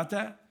 You got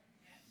that?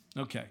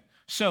 Okay.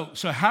 So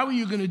how are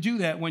you going to do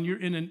that when you're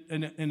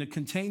in a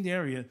contained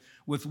area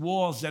with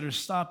walls that are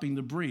stopping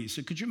the breeze?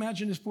 So could you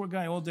imagine this poor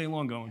guy all day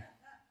long going,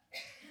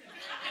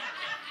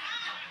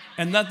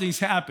 and nothing's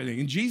happening?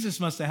 And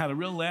Jesus must have had a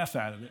real laugh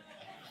out of it.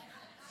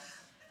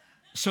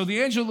 So the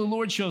angel of the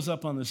Lord shows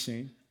up on the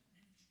scene.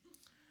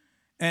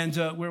 And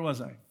where was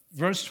I?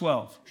 Verse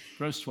 12.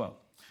 Verse 12.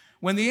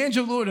 When the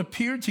angel of the Lord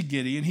appeared to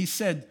Gideon, he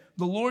said,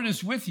 the Lord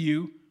is with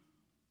you.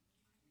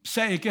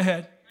 Say it, go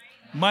ahead.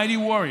 Mighty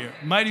warrior,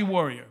 mighty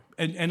warrior.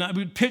 And I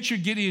would picture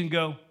Gideon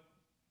go,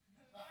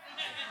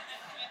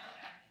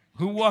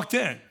 who walked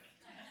in?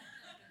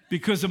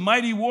 Because a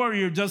mighty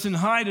warrior doesn't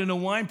hide in a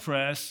wine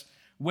press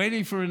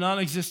waiting for a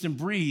non-existent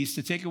breeze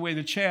to take away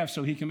the chaff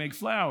so he can make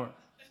flour.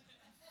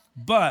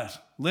 But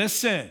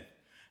listen,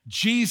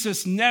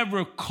 Jesus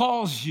never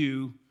calls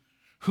you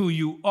who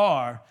you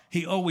are.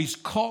 He always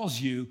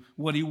calls you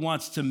what he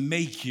wants to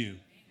make you.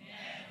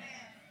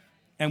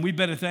 And we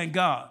better thank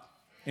God.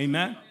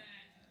 Amen?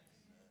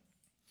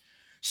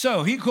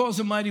 So he calls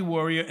a mighty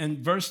warrior.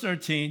 In verse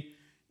 13,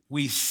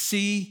 we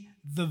see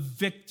the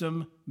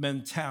victim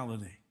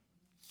mentality.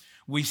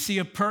 We see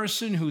a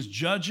person who's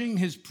judging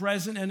his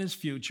present and his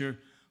future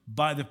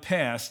by the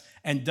past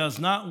and does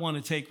not want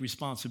to take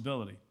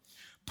responsibility.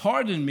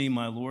 Pardon me,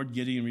 my Lord,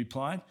 Gideon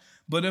replied,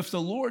 but if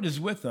the Lord is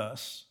with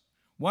us,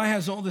 why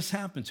has all this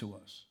happened to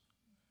us?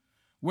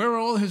 Where are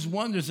all his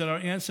wonders that our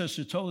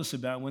ancestors told us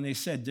about when they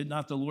said, did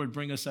not the Lord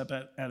bring us up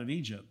out of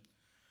Egypt?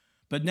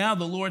 But now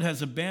the Lord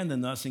has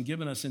abandoned us and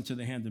given us into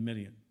the hand of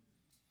Midian.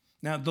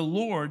 Now the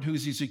Lord, who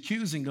he's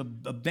accusing of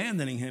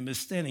abandoning him, is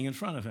standing in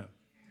front of him.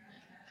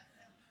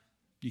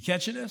 You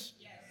catching this?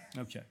 Yes.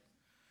 Okay.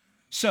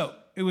 So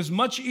it was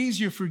much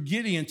easier for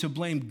Gideon to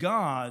blame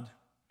God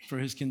for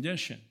his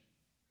condition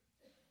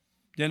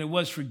than it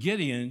was for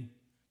Gideon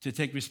to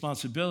take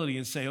responsibility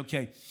and say,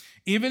 okay,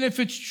 even if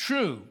it's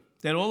true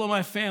that all of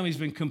my family's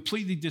been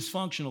completely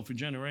dysfunctional for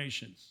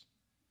generations,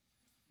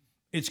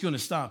 it's going to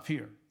stop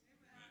here.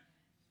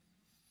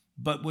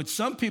 But what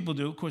some people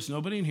do, of course,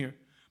 nobody in here,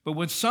 but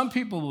what some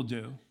people will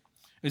do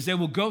is they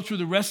will go through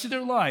the rest of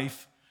their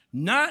life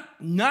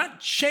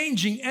not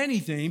changing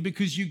anything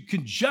because you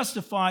can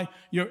justify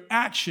your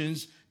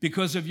actions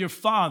because of your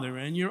father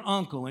and your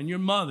uncle and your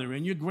mother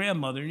and your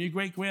grandmother and your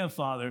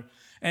great-grandfather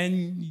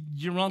and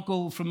your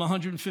uncle from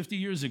 150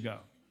 years ago.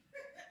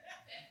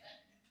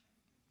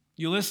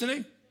 You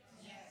listening?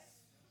 Yes.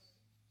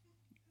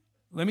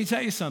 Let me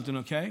tell you something,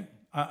 okay?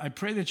 I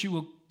pray that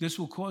this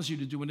will cause you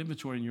to do an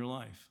inventory in your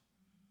life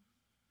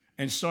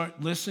and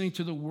start listening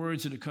to the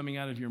words that are coming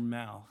out of your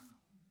mouth.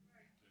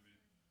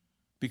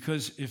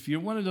 Because if you're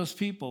one of those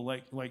people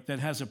like that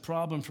has a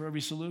problem for every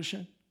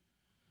solution,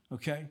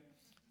 okay?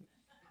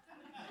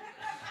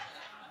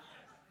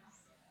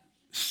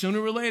 Sooner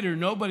or later,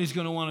 nobody's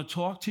going to want to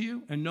talk to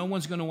you, and no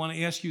one's going to want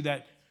to ask you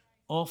that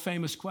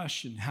all-famous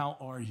question, how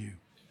are you?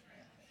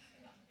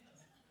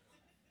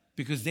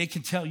 Because they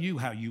can tell you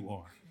how you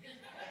are.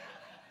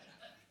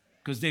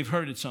 Because they've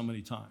heard it so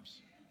many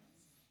times.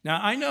 Now,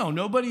 I know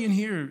nobody in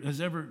here has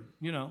ever,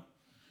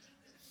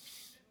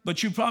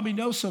 but you probably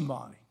know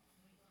somebody.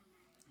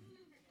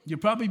 You'll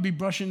probably be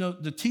brushing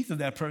the teeth of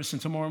that person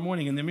tomorrow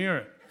morning in the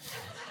mirror.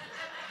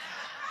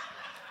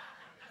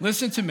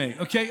 Listen to me,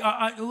 okay?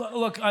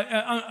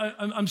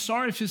 I'm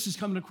sorry if this is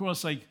coming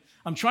across like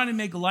I'm trying to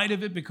make light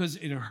of it because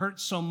it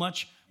hurts so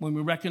much when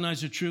we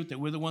recognize the truth that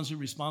we're the ones who are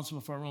responsible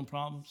for our own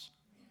problems.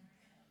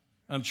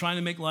 I'm trying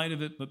to make light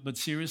of it, but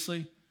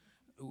seriously,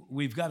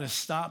 we've got to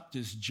stop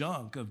this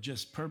junk of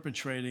just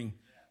perpetrating.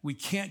 We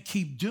can't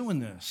keep doing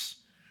this.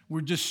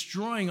 We're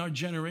destroying our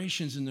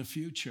generations in the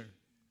future.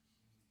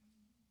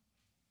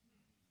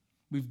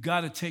 We've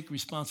got to take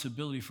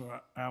responsibility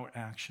for our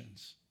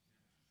actions.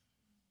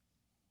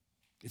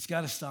 It's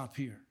got to stop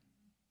here.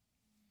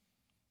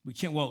 We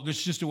can't, well, this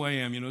is just the way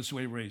I am, it's the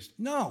way I'm raised.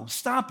 No,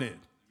 stop it.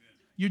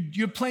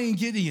 You're playing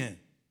Gideon.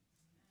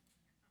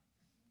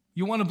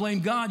 You want to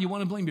blame God, you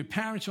want to blame your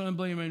parents, you want to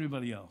blame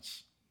anybody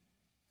else.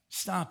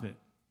 Stop it.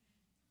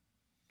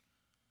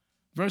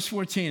 Verse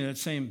 14, that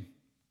same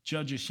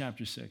Judges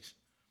chapter 6.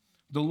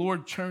 The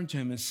Lord turned to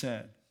him and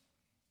said,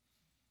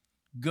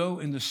 go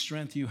in the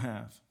strength you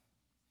have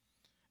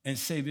and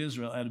save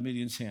Israel out of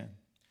Midian's hand.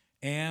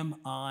 Am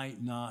I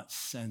not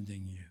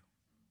sending you?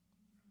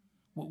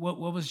 What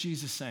was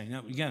Jesus saying? Now,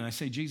 again, I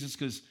say Jesus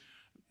because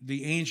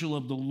the angel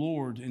of the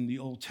Lord in the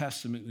Old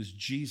Testament is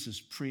Jesus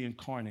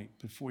pre-incarnate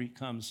before he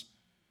comes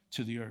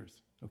to the earth,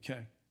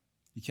 okay?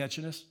 You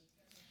catching this?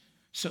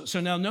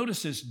 So now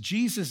notice this.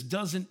 Jesus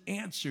doesn't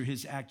answer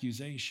his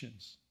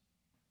accusations.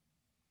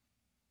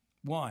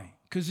 Why?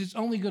 Because it's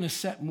only going to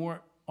set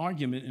more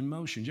argument in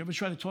motion. Do you ever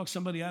try to talk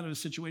somebody out of a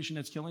situation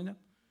that's killing them?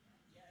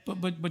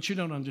 But you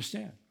don't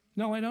understand.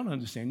 No, I don't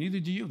understand. Neither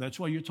do you. That's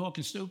why you're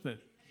talking stupid.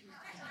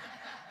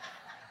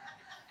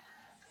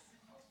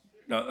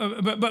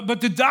 But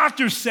the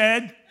doctor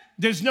said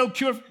there's no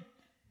cure.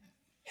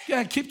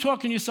 Yeah, keep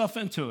talking yourself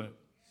into it.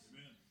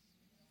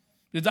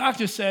 The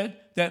doctor said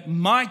that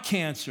my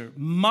cancer,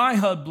 my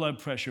high blood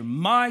pressure,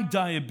 my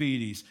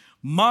diabetes,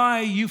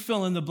 you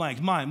fill in the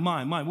blank,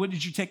 mine. What,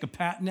 did you take a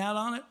patent out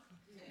on it?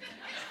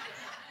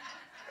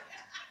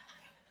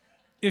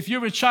 If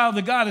you're a child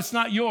of God, it's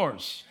not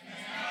yours.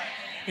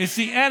 It's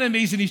the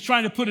enemy's, and he's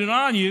trying to put it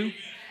on you.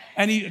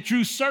 And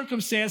through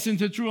circumstance and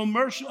through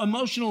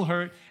emotional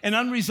hurt and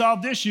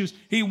unresolved issues,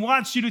 he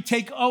wants you to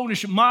take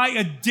ownership. My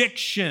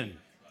addiction.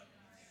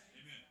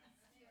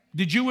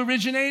 Did you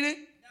originate it?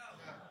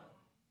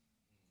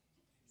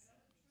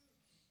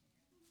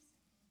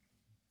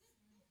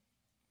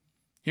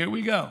 Here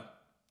we go.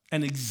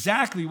 And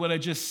exactly what I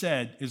just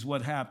said is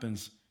what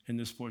happens in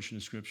this portion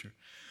of Scripture.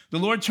 The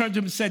Lord turned to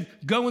him and said,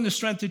 go in the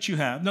strength that you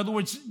have. In other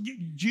words,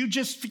 you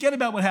just forget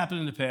about what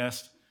happened in the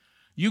past.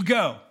 You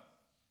go,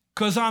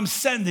 because I'm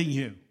sending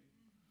you.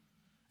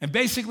 And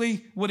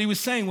basically what he was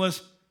saying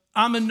was,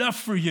 I'm enough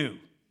for you.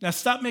 Now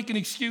stop making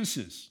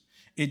excuses.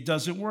 It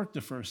doesn't work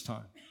the first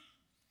time.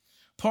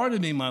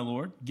 Pardon me, my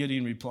Lord,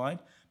 Gideon replied,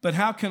 but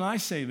how can I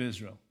save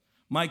Israel?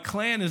 My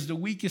clan is the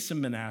weakest in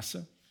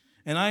Manasseh,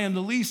 and I am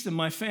the least in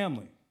my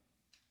family.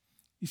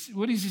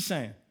 What is he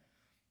saying?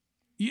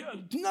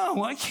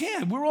 No, I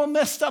can't. We're all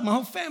messed up. My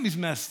whole family's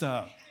messed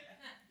up.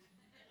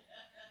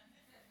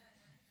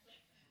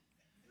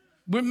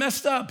 We're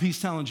messed up, he's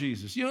telling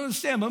Jesus. You don't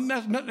understand?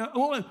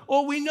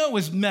 All we know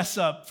is mess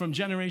up from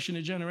generation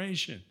to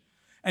generation.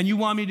 And you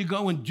want me to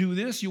go and do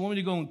this? You want me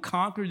to go and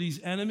conquer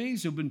these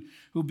enemies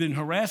who've been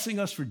harassing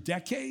us for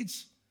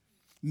decades?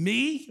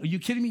 Me? Are you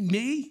kidding me?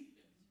 Me?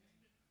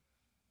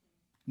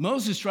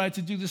 Moses tried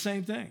to do the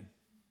same thing.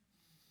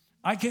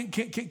 I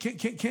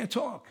can't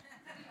talk.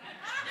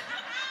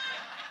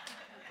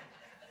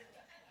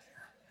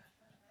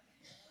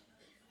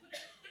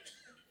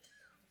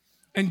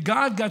 And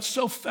God got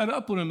so fed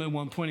up with him at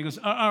one point. He goes,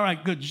 all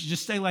right, good.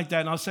 Just stay like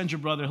that, and I'll send your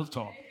brother. He'll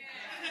talk.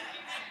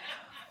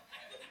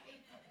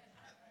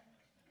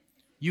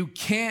 You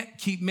can't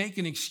keep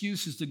making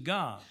excuses to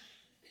God.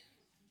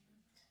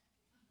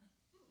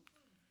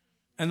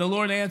 And the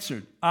Lord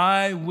answered,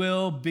 I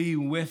will be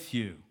with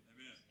you.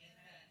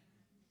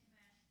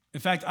 In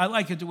fact, I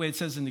like it the way it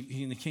says in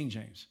the King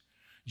James.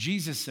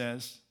 Jesus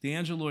says, the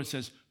angel of the Lord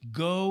says,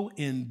 go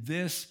in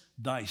this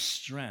thy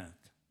strength.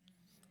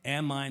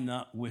 Am I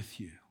not with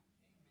you?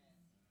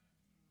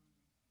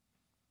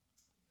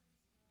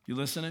 You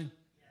listening?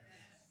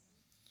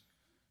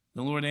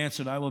 The Lord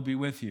answered, I will be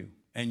with you,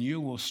 and you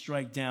will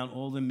strike down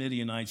all the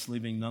Midianites,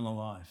 leaving none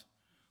alive.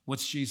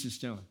 What's Jesus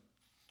doing?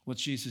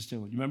 What's Jesus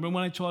doing? You remember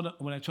when I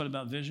taught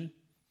about vision?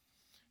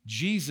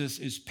 Jesus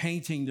is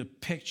painting the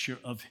picture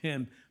of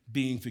him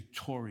being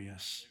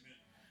victorious.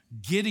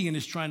 Amen. Gideon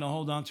is trying to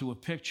hold on to a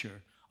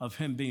picture of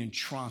him being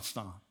trounced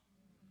on.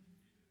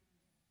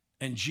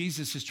 And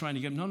Jesus is trying to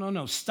get him,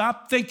 no,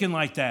 stop thinking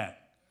like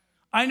that.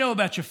 I know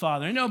about your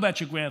father. I know about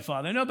your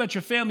grandfather. I know about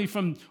your family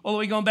from all the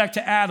way going back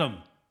to Adam.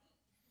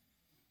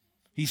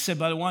 He said,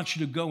 but I want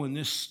you to go in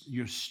this,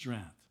 your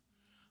strength.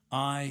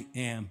 I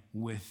am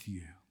with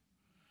you.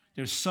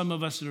 There's some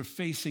of us that are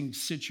facing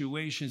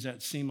situations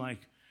that seem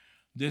like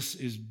this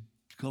is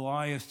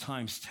Goliath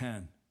times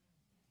 10.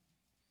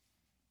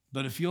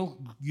 But if you'll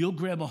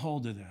grab a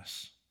hold of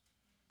this,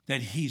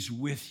 that he's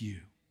with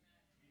you.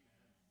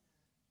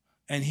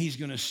 And he's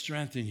going to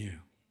strengthen you.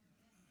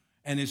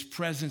 And his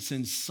presence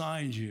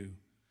inside you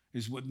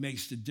is what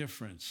makes the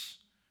difference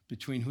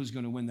between who's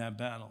going to win that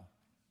battle.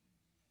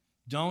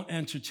 Don't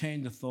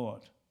entertain the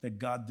thought that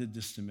God did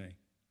this to me.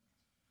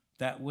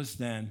 That was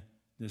then,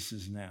 this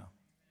is now.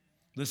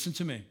 Listen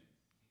to me.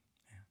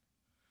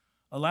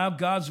 Allow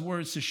God's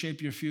words to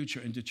shape your future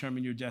and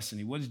determine your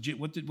destiny. What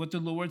did the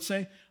Lord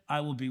say?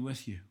 I will be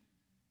with you.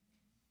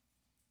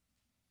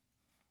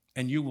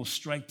 And you will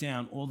strike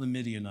down all the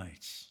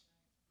Midianites,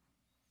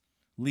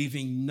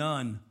 leaving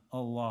none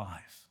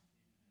alive.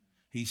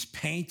 He's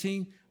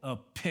painting a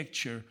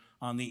picture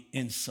on the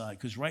inside,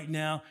 because right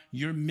now,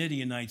 your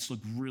Midianites look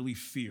really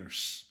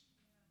fierce.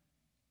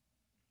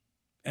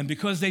 And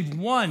because they've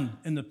won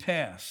in the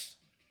past,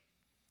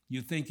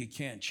 you think it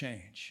can't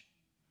change.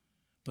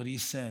 But he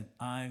said,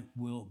 I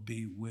will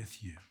be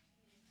with you.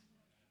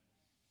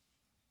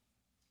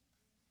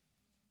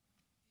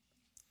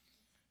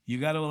 You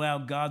got to allow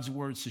God's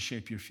words to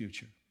shape your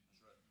future.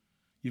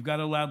 You've got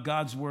to allow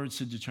God's words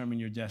to determine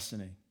your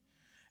destiny.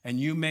 And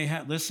you may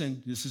have,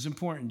 listen, this is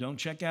important. Don't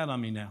check out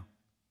on me now.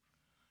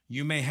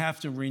 You may have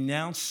to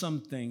renounce some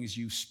things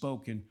you've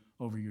spoken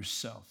over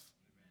yourself.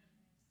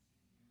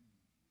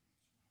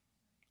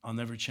 I'll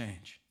never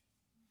change.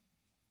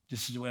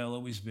 This is the way I'll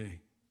always be.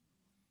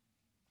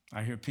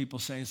 I hear people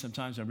saying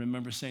sometimes, I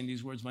remember saying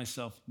these words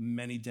myself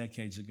many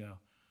decades ago.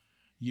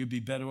 You'd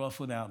be better off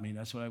without me.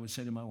 That's what I would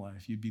say to my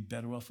wife. You'd be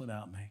better off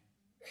without me.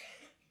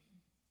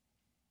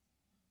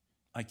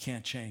 I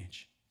can't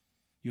change.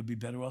 You'll be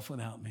better off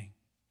without me.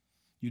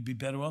 You'd be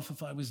better off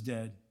if I was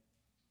dead.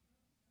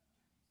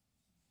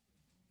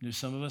 There's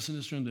some of us in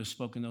this room that have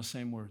spoken those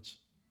same words.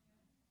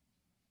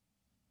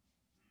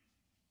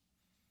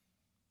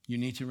 You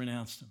need to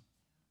renounce them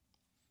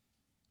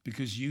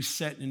because you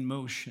set in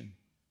motion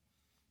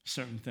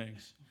certain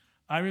things.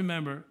 I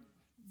remember,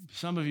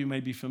 some of you may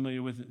be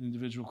familiar with an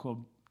individual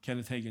called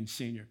Kenneth Hagin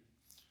Sr.,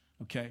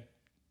 okay?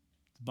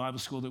 The Bible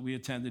school that we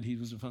attended, he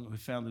was the one who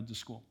founded the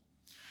school.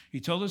 He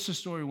told us a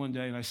story one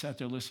day, and I sat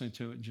there listening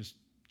to it and just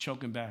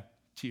choking back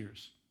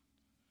tears.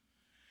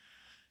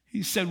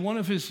 He said one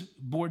of his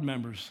board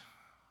members,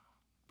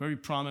 very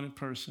prominent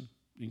person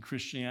in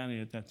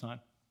Christianity at that time,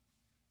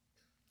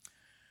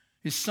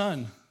 his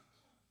son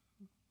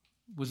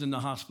was in the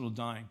hospital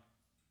dying.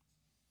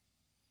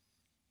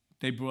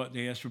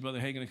 They asked for Brother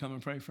Hagin to come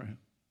and pray for him.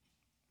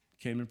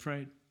 Came and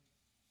prayed.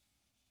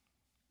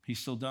 He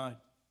still died.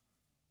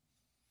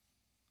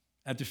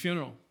 At the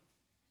funeral,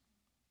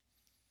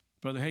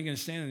 Brother Hagin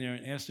is standing there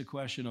and asked the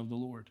question of the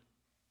Lord,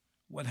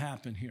 what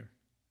happened here?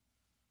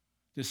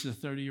 This is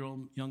a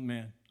 30-year-old young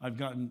man. I've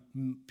gotten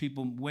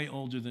people way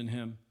older than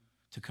him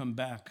to come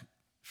back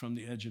from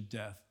the edge of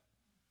death.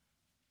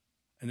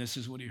 And this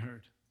is what he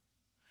heard.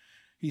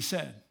 He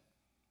said,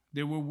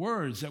 there were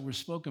words that were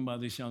spoken by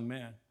this young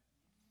man,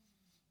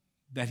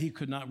 that he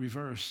could not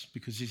reverse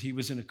because he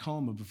was in a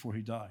coma before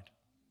he died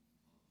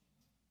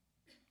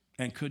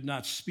and could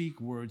not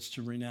speak words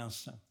to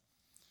renounce them.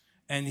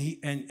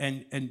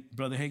 And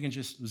Brother Hagin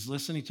just was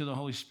listening to the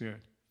Holy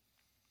Spirit.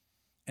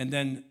 And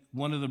then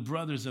one of the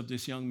brothers of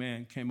this young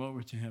man came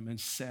over to him and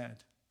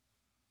said,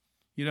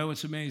 you know,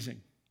 it's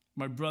amazing.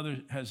 My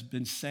brother has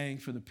been saying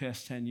for the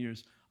past 10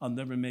 years, I'll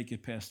never make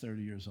it past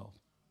 30 years old.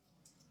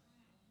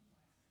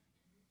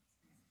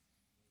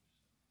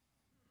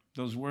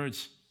 Those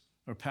words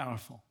are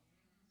powerful.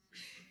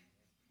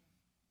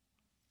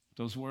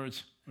 Those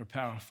words are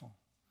powerful.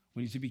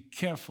 We need to be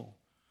careful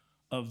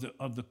of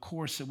the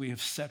course that we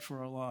have set for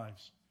our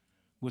lives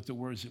with the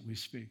words that we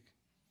speak.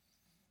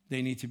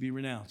 They need to be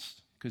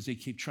renounced because they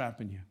keep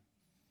trapping you.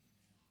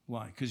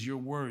 Why? Because your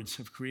words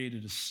have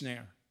created a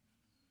snare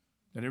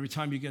that every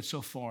time you get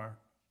so far,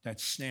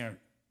 that snare,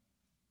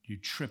 you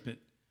trip it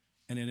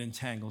and it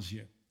entangles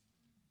you.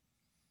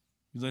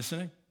 You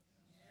listening?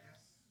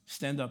 Yes.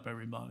 Stand up,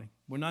 everybody.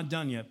 We're not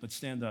done yet, but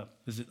stand up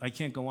because I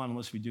can't go on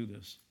unless we do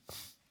this.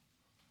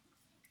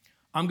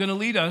 I'm going to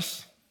lead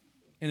us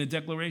in a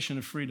declaration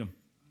of freedom.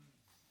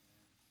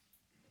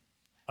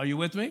 Are you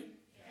with me?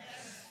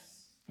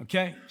 Yes.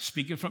 Okay,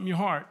 speak it from your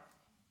heart.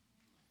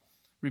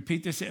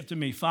 Repeat this after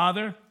me.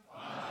 Father,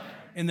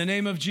 in the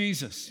name of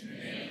Jesus,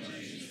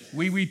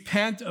 we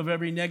repent of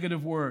every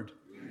negative word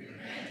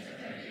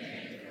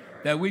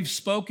that we've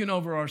spoken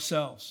over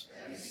ourselves.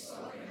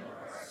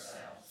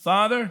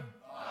 Father,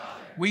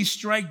 we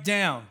strike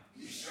down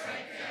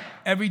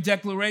every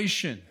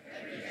declaration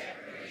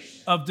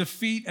of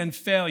defeat and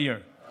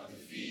failure.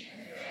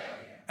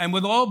 And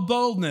with all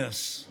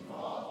boldness,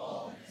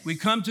 we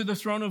come to the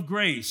throne of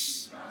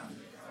grace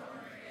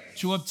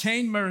to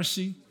obtain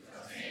mercy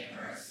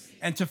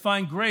and to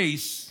find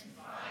grace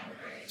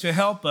to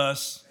help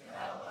us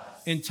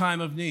in time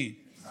of need.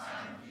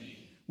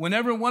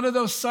 Whenever one of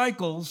those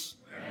cycles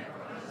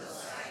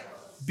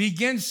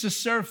begins to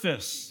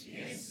surface,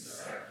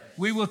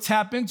 we will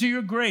tap into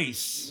your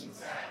grace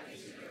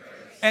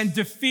and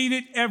defeat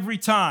it every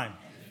time.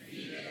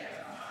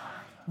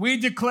 We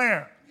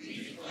declare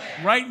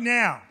right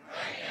now,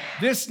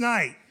 this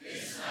night,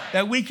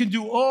 that we can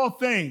do all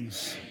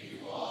things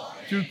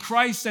through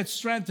Christ that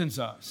strengthens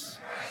us.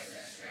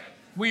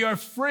 We are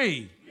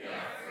free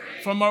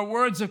from our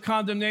words of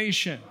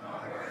condemnation,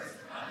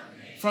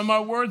 from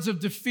our words of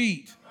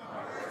defeat,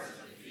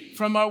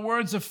 from our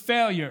words of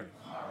failure.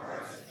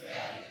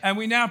 And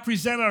we now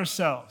present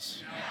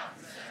ourselves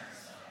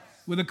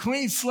with a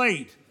clean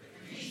slate,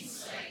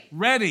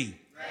 ready,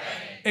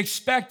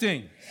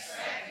 expecting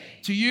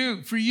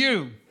for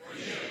you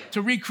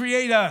to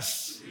recreate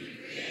us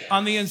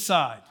on the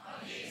inside.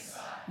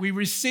 We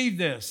receive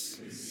this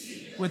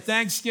with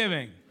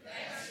thanksgiving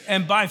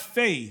and by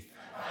faith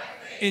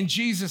in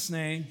Jesus'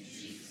 name.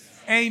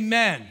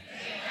 Amen.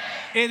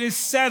 It is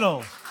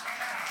settled.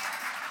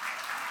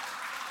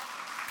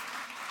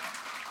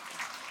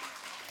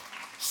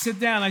 Sit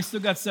down. I still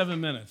got 7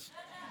 minutes.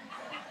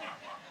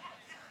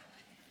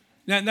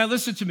 Now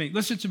listen to me.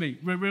 Listen to me.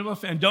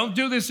 And don't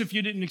do this if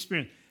you didn't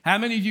experience. How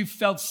many of you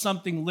felt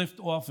something lift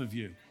off of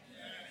you?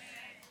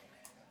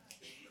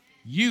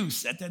 You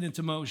set that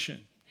into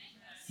motion.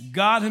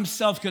 God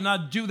himself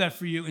cannot do that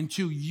for you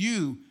until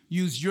you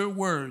use your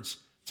words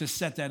to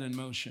set that in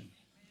motion.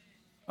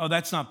 Oh,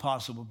 that's not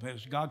possible,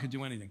 Pastor. God could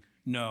do anything.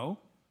 No.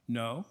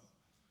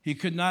 He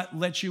could not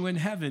let you in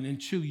heaven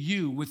until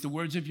you, with the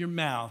words of your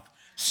mouth,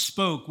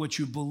 spoke what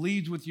you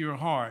believed with your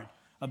heart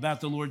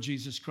about the Lord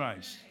Jesus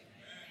Christ.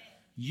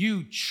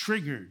 You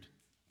triggered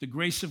the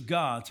grace of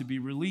God to be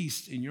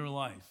released in your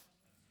life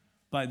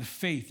by the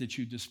faith that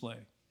you display.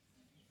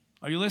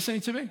 Are you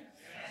listening to me?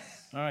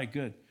 Yes. All right,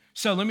 good.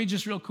 So let me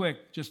just real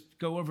quick, just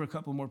go over a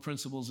couple more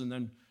principles and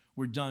then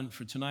we're done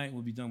for tonight.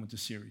 We'll be done with the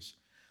series.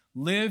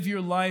 Live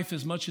your life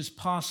as much as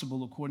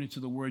possible according to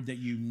the word that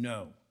you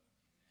know.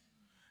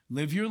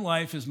 Live your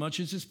life as much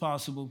as is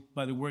possible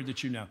by the word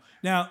that you know.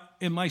 Now,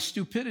 in my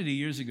stupidity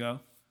years ago,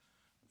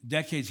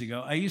 decades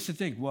ago, I used to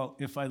think, well,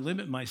 if I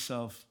limit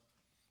myself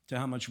to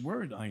how much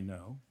word I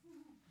know,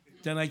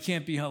 then I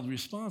can't be held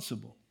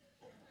responsible.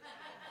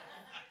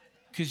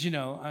 Because,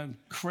 I'm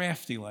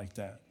crafty like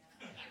that.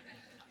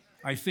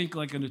 I think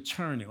like an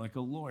attorney, like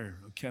a lawyer.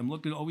 Okay, I'm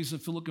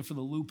always looking for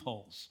the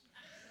loopholes.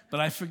 But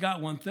I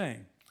forgot one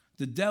thing.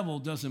 The devil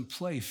doesn't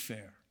play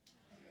fair.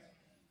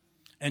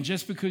 And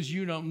just because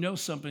you don't know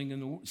something in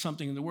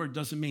the word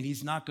doesn't mean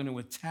he's not going to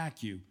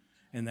attack you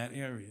in that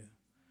area.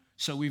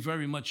 So we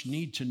very much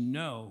need to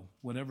know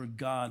whatever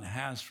God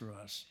has for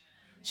us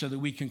so that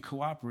we can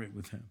cooperate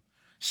with him.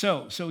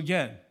 So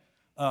again,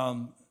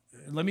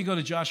 let me go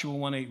to Joshua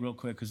 1:8 real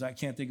quick because I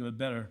can't think of a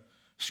better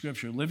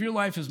scripture. Live your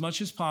life as much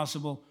as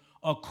possible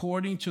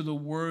according to the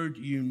word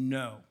you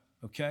know,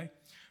 okay?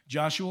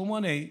 Joshua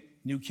 1:8,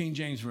 New King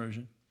James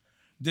Version.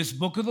 This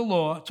book of the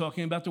law,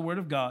 talking about the word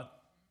of God,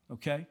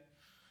 okay,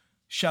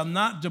 shall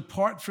not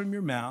depart from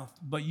your mouth,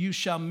 but you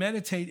shall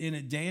meditate in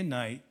it day and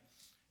night.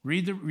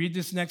 Read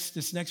this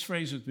next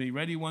phrase with me.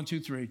 Ready? 1, 2,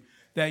 3.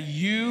 That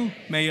you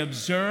may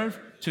observe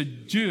to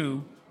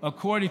do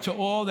according to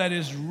all that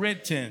is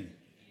written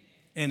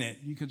in it.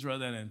 You could throw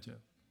that in too.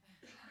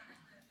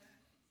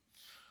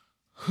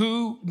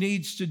 Who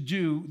needs to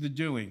do the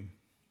doing?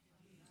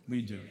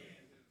 We do.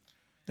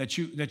 That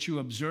you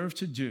observe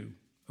to do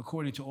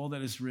according to all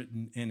that is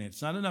written in it.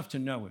 It's not enough to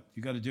know it.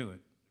 You got to do it.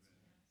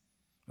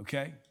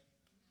 Okay?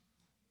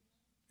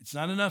 It's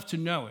not enough to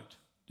know it.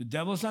 The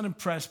devil is not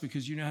impressed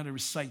because you know how to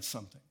recite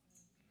something.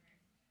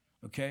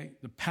 Okay?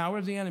 The power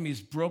of the enemy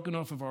is broken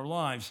off of our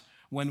lives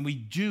when we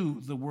do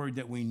the word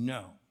that we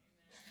know.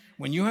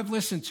 When you have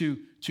listened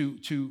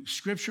to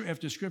scripture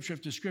after scripture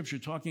after scripture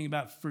talking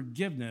about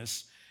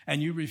forgiveness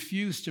and you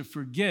refuse to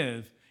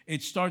forgive,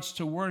 it starts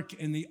to work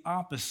in the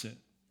opposite.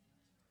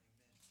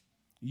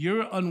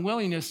 Your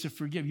unwillingness to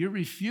forgive, your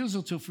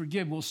refusal to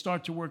forgive will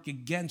start to work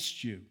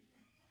against you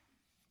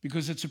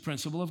because it's a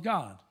principle of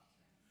God.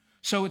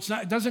 So it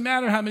doesn't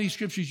matter how many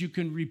scriptures you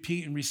can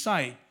repeat and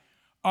recite.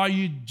 Are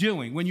you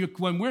doing?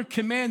 When we're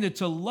commanded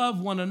to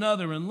love one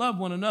another,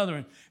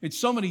 and it's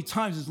so many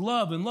times it's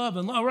love and love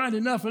and love. All right,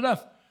 enough.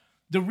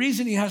 The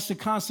reason he has to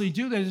constantly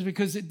do that is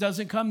because it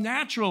doesn't come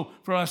natural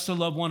for us to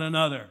love one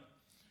another.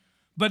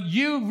 But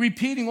you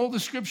repeating all the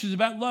scriptures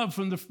about love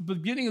from the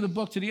beginning of the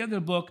book to the end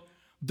of the book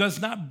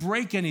does not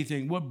break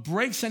anything. What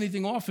breaks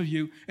anything off of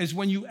you is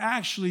when you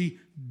actually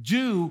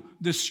do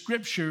the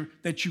scripture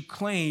that you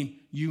claim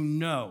you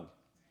know.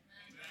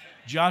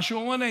 Joshua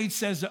 1:8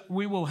 says that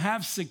we will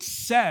have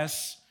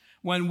success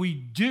when we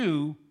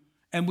do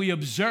and we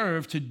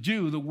observe to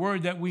do the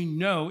word that we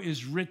know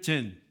is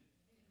written.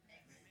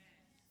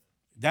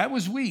 That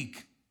was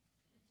weak.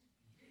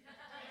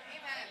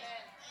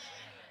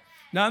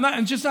 Now,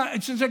 it's just not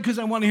because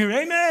I want to hear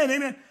amen,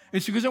 amen.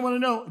 It's because I want to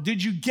know,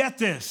 did you get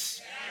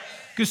this?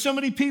 Because so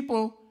many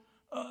people,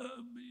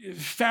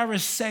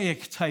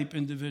 Pharisaic type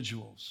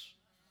individuals,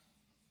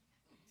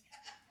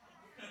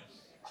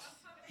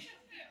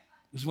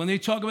 because when they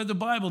talk about the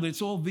Bible,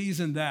 it's all these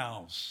and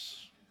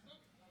thous.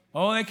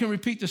 Oh, they can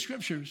repeat the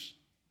scriptures,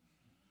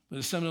 but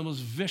they're some of the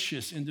most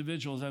vicious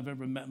individuals I've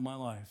ever met in my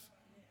life.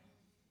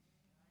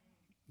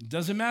 It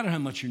doesn't matter how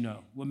much you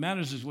know. What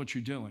matters is what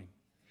you're doing.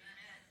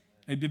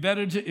 It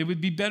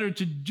would be better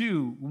to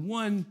do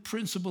one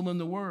principle in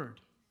the Word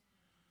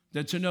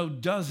than to know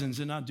dozens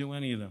and not do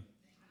any of them.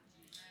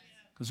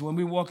 Because when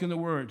we walk in the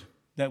Word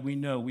that we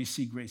know, we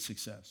see great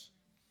success.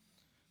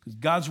 Because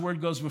God's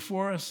Word goes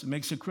before us. It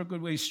makes a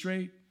crooked way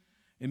straight.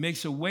 It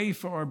makes a way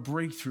for our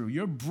breakthrough.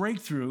 Your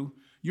breakthrough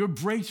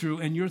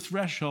and your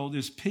threshold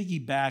is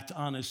piggybacked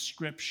on a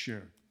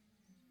scripture.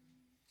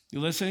 You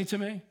listening to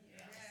me?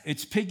 Yes.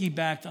 It's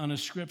piggybacked on a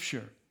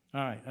scripture.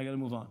 All right, I got to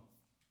move on.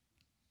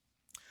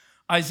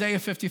 Isaiah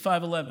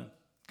 55:11.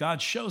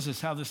 God shows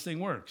us how this thing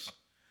works.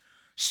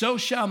 So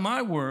shall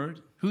my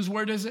word, whose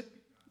word is it?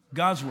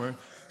 God's word.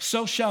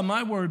 So shall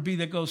my word be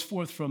that goes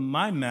forth from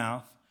my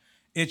mouth.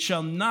 It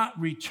shall not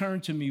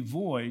return to me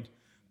void,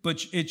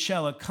 but it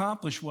shall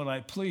accomplish what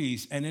I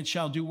please, and it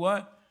shall do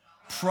what?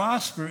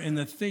 Prosper in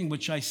the thing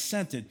which I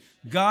sent it.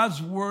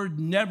 God's word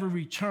never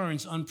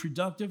returns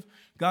unproductive.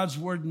 God's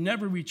word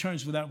never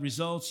returns without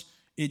results.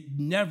 It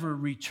never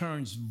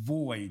returns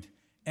void,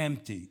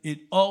 empty. It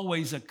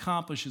always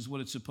accomplishes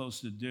what it's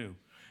supposed to do.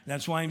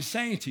 That's why I'm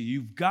saying to you,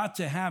 you've got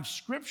to have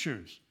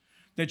scriptures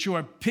that you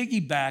are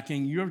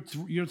piggybacking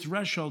your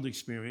threshold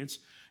experience,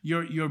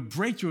 your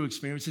breakthrough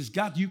experience.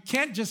 You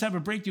can't just have a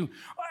breakthrough.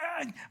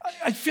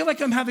 I feel like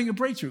I'm having a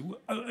breakthrough.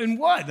 And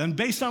what? And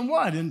based on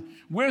what? And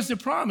where's the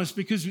promise?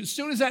 Because as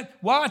soon as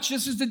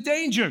this is the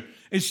danger.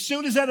 As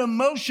soon as that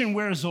emotion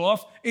wears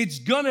off, it's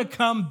going to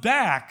come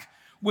back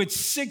with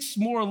 6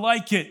 more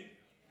like it.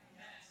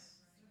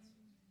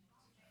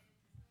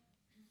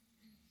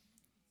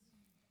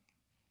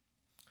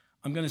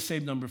 I'm going to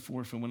save number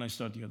 4 for when I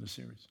start the other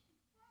series.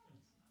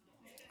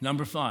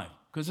 Number 5,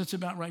 because it's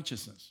about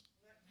righteousness.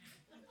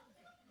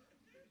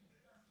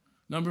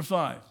 Number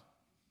 5,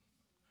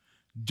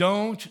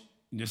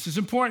 this is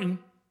important,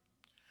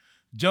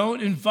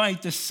 don't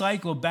invite the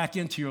cycle back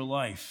into your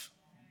life.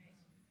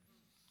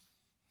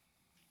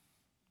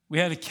 We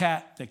had a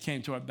cat that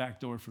came to our back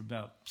door for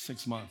about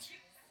 6 months.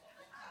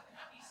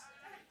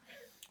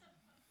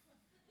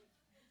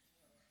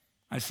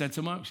 I said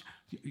to Mom,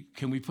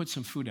 can we put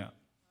some food out?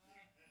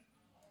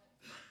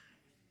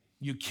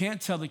 You can't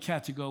tell the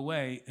cat to go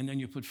away and then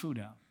you put food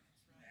out.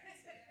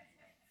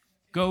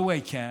 Go away,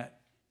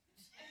 cat.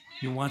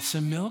 You want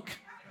some milk?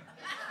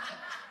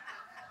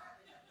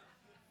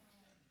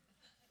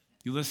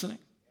 You listening?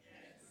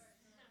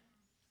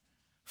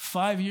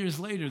 5 years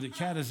later, the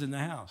cat is in the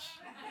house.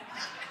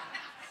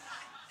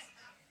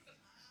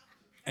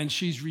 And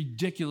she's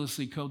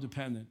ridiculously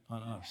codependent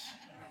on us.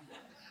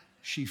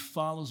 She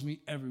follows me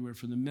everywhere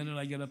from the minute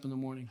I get up in the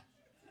morning.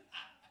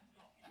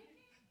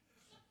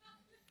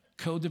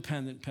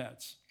 Codependent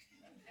pets.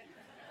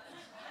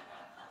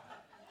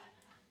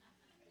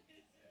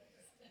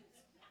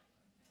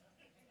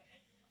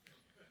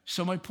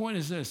 So my point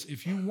is this: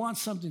 if you want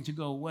something to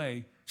go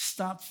away,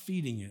 stop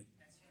feeding it.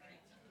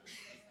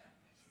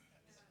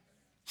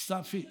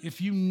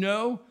 If you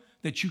know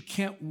that you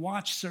can't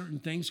watch certain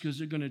things because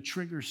they're going to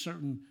trigger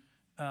certain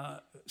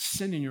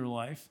sin in your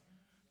life,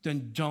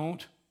 then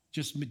don't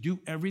just do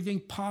everything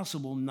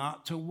possible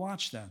not to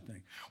watch that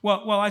thing.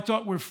 Well, I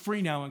thought we're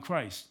free now in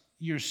Christ.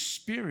 Your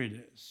spirit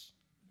is.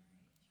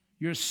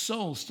 Your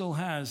soul still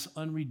has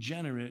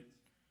unregenerate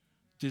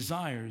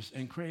desires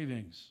and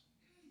cravings.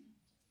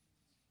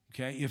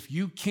 Okay? If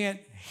you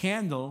can't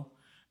handle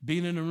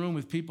being in a room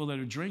with people that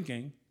are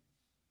drinking,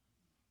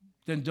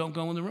 then don't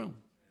go in the room.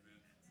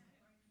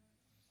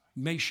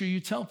 Make sure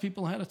you tell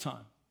people ahead of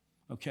time.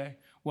 Okay?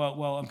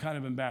 Well, I'm kind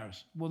of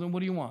embarrassed. Well, then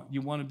what do you want?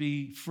 You want to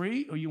be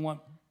free or you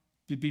want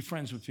to be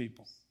friends with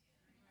people?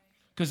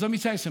 Because let me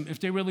tell you something. If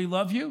they really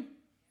love you,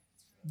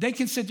 they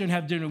can sit there and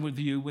have dinner with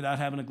you without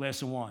having a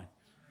glass of wine.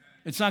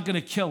 It's not going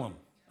to kill them,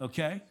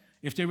 okay?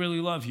 If they really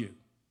love you,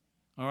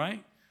 all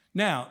right?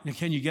 Now,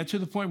 can you get to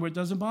the point where it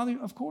doesn't bother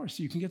you? Of course.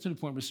 You can get to the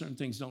point where certain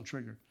things don't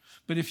trigger.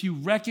 But if you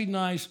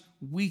recognize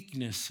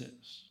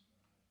weaknesses,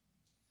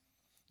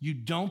 you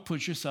don't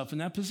put yourself in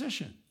that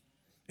position.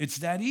 It's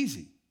that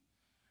easy.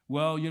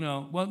 Well, you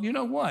know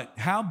what?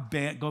 How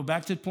bad, go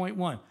back to point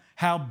one.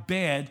 How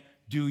bad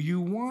do you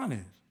want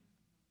it?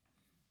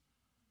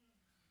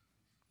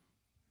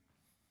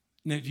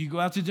 Now, if you go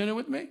out to dinner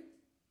with me,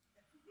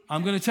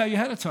 I'm going to tell you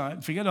ahead of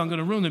time. Forget it, I'm going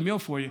to ruin the meal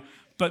for you.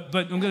 But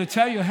I'm going to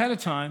tell you ahead of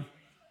time,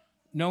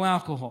 no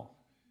alcohol.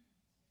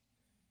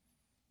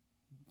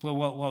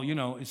 Well,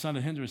 it's not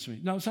a hindrance to me.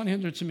 No, it's not a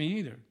hindrance to me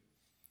either.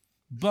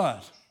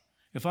 But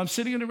if I'm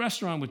sitting in a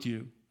restaurant with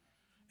you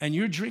and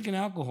you're drinking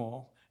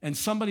alcohol and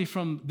somebody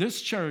from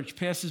this church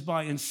passes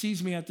by and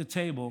sees me at the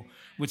table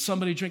with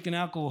somebody drinking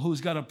alcohol who's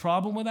got a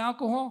problem with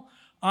alcohol,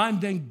 I'm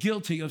then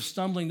guilty of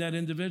stumbling that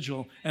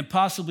individual and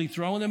possibly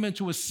throwing them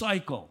into a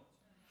cycle.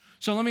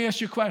 So let me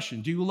ask you a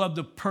question. Do you love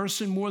the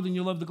person more than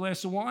you love the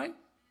glass of wine?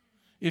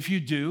 If you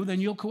do,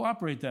 then you'll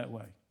cooperate that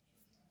way.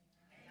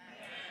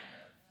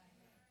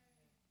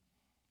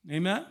 Amen?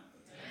 Amen?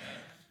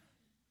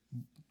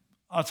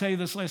 I'll tell you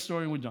this last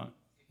story and we're done.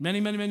 Many,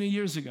 many, many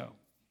years ago,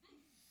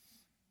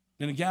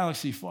 in a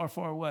galaxy far,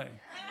 far away,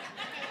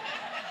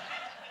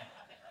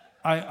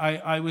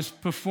 I was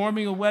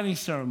performing a wedding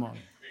ceremony.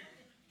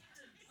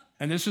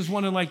 And this was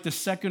one of like the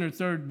second or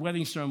third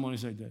wedding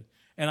ceremonies I did.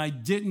 And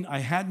I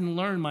hadn't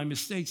learned my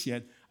mistakes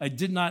yet. I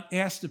did not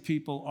ask the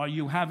people, are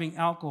you having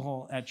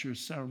alcohol at your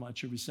ceremony,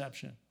 at your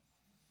reception?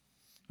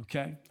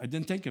 Okay? I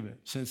didn't think of it.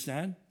 Since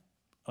then,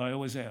 I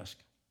always ask.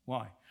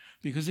 Why?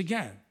 Because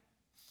again,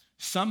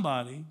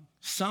 somebody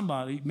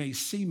may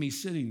see me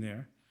sitting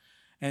there,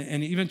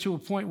 and even to a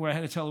point where I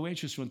had to tell a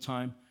waitress one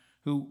time,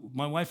 who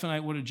my wife and I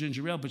ordered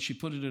ginger ale, but she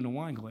put it in a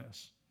wine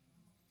glass.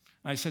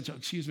 I said to her,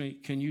 excuse me,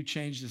 can you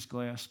change this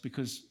glass?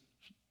 Because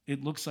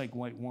it looks like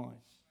white wine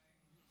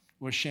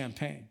or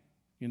champagne,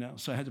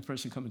 So I had the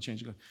person come and change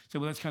the glass. I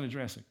said, well, that's kind of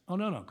drastic. Oh,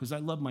 no, because I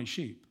love my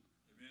sheep.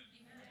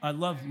 I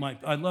love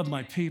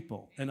my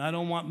people. And I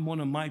don't want one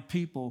of my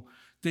people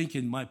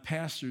thinking my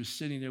pastor's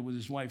sitting there with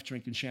his wife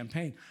drinking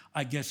champagne.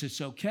 I guess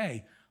it's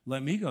okay.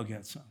 Let me go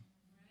get some.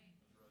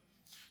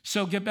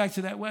 So get back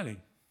to that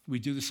wedding. We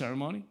do the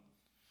ceremony.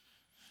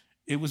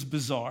 It was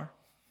bizarre.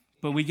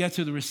 But we get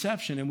to the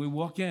reception and we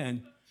walk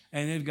in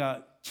and they've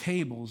got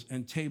tables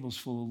and tables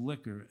full of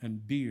liquor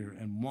and beer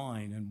and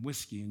wine and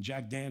whiskey, and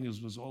Jack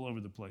Daniels was all over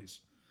the place.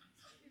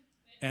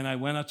 And I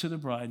went up to the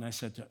bride and I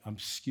said to her,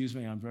 excuse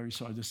me, I'm very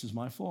sorry. This is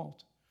my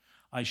fault.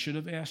 I should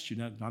have asked you.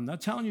 Now, I'm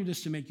not telling you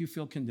this to make you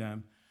feel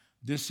condemned.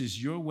 This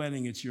is your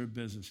wedding. It's your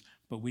business.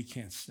 But we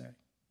can't stay.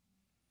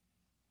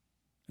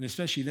 And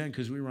especially then,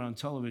 because we were on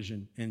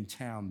television in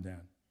town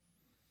then.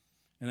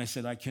 And I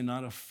said, I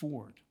cannot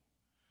afford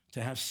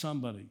to have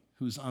somebody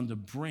who's on the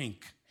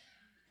brink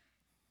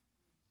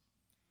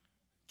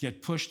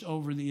get pushed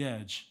over the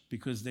edge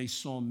because they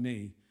saw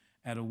me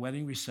at a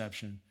wedding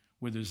reception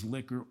where there's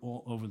liquor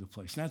all over the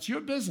place. Now, it's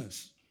your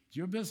business. It's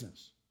your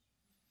business.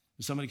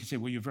 And somebody can say,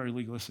 well, you're very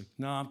legalistic.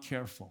 No, I'm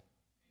careful.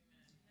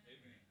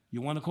 Amen.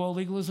 You want to call it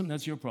legalism?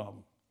 That's your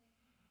problem.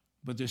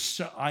 But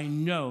I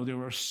know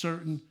there are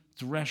certain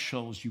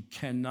thresholds you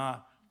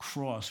cannot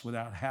cross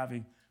without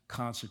having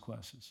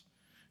consequences.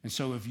 And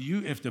so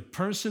if the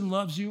person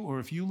loves you, or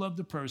if you love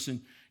the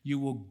person, you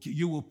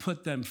will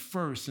put them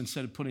first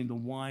instead of putting the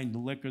wine, the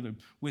liquor, the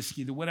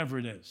whiskey, the whatever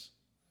it is.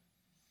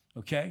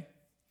 Okay?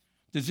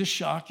 Does this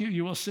shock you?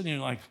 You're all sitting there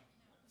like,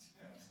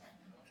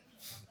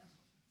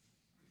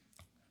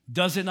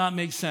 does it not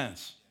make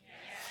sense?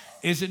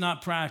 Yes. Is it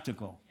not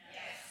practical? Yes.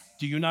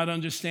 Do you not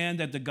understand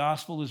that the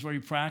gospel is very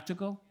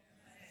practical?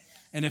 Yes.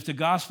 And if the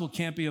gospel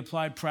can't be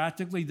applied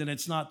practically, then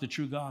it's not the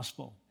true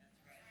gospel.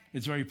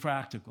 It's very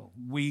practical.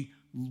 We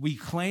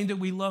claim that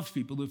we love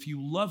people. If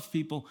you love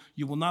people,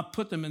 you will not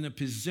put them in a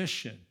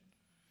position.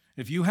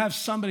 If you have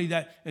somebody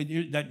that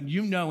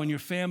you know in your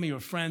family or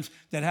friends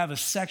that have a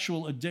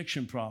sexual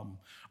addiction problem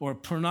or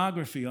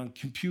pornography on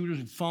computers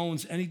and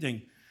phones,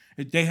 anything,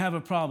 they have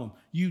a problem.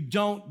 You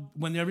don't,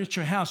 when they're at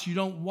your house, you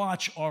don't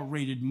watch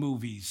R-rated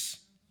movies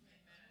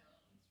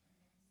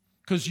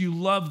because you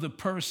love the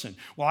person.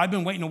 Well, I've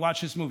been waiting to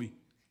watch this movie.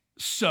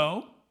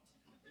 So?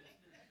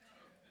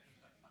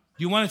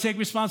 You want to take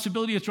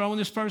responsibility of throwing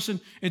this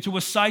person into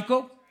a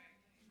cycle?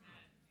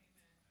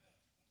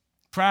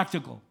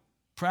 Practical.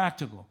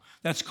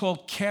 That's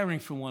called caring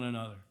for one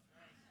another.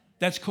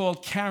 That's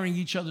called carrying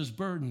each other's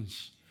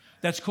burdens.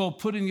 That's called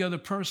putting the other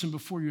person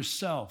before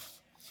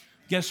yourself.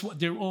 Guess what?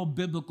 They're all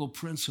biblical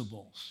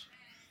principles.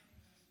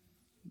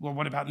 Well,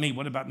 what about me?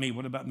 What about me?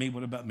 What about me?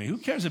 What about me? Who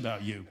cares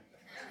about you?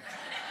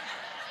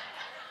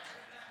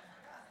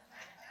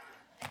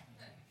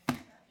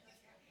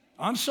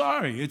 I'm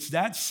sorry. It's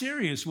that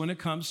serious when it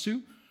comes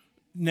to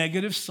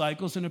negative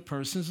cycles in a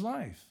person's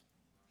life.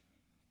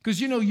 Because,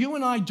 you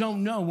and I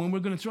don't know when we're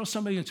going to throw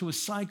somebody into a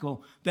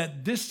cycle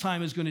that this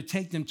time is going to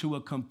take them to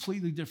a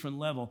completely different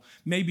level.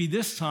 Maybe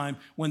this time,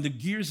 when the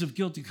gears of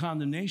guilty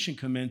condemnation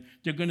come in,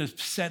 they're going to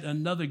set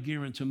another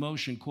gear into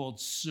motion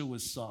called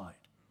suicide.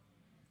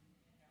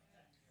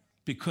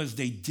 Because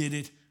they did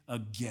it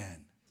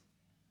again.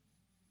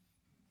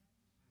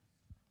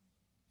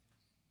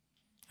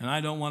 And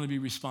I don't want to be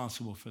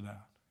responsible for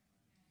that.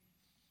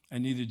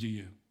 And neither do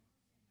you.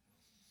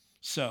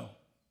 So,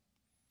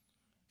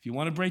 if you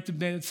want to break the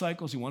bad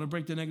cycles, you want to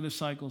break the negative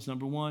cycles,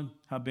 number one,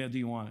 how bad do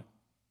you want it?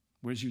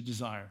 Where's your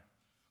desire?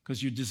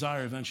 Because your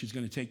desire eventually is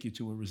going to take you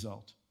to a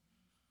result.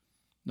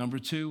 Number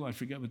two, I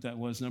forget what that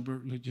was.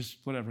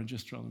 Just throw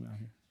them out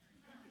here.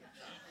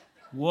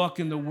 Walk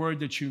in the word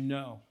that you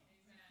know.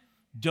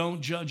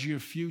 Don't judge your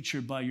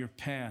future by your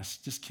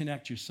past.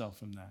 Disconnect yourself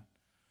from that.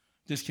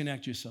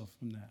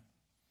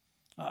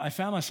 I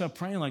found myself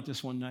praying like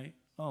this one night,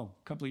 a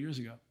couple of years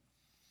ago.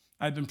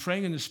 I've been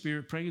praying in the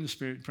Spirit.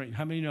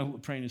 How many know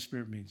what praying in the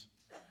Spirit means?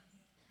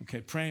 Okay,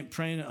 praying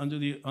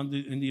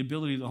in the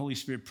ability of the Holy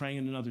Spirit, praying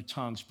in other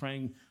tongues,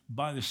 praying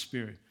by the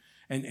Spirit.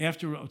 And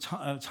after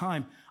a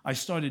time, I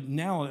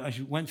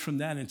went from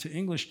that into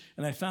English,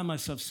 and I found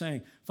myself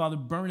saying, Father,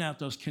 burn out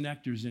those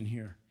connectors in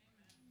here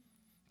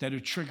that are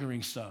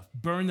triggering stuff.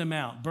 Burn them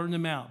out.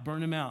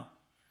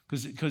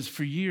 Because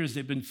for years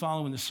they've been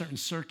following a certain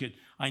circuit.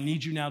 I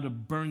need you now to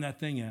burn that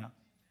thing out.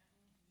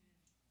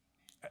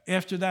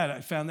 After that,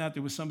 I found out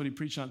there was somebody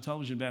preaching on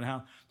television about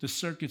how the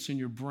circuits in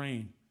your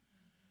brain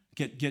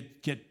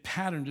get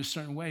patterned a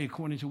certain way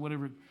according to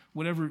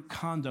whatever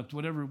conduct,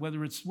 whatever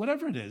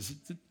it is.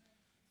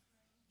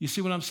 You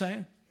see what I'm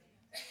saying?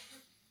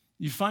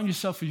 You find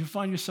yourself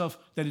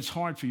that it's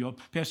hard for you.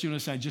 Pastor, you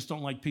understand, I just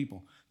don't like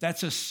people.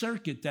 That's a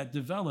circuit that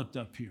developed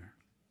up here.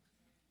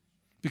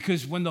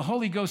 Because when the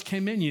Holy Ghost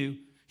came in you,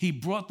 he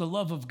brought the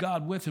love of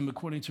God with him,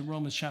 according to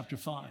Romans chapter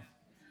 5.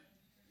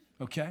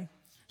 Okay?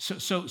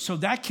 So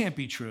that can't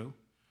be true.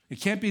 It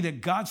can't be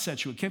that God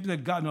set you. It can't be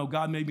that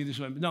God made me this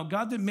way. No,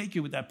 God didn't make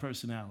you with that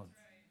personality.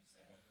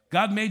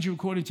 God made you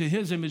according to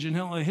his image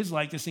and his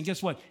likeness. And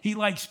guess what? He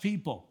likes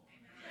people.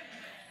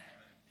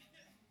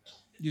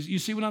 You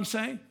see what I'm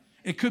saying?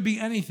 It could be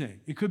anything.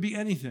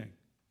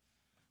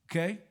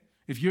 Okay?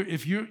 If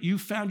you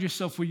found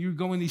yourself where you're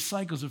going these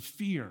cycles of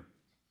fear,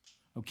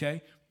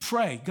 okay?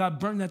 Pray. God,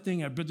 burn that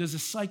thing out. But there's a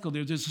cycle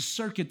there. There's a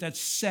circuit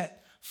that's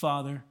set,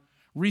 Father.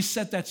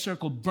 Reset that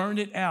circle. Burn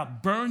it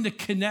out. Burn the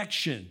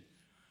connection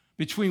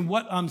between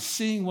what I'm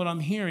seeing, what I'm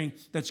hearing,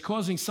 that's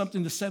causing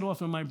something to set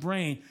off in my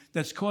brain,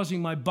 that's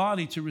causing my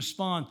body to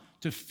respond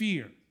to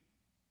fear.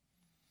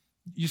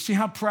 You see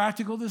how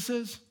practical this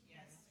is?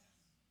 Yes.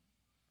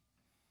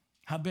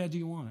 How bad do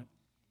you want it?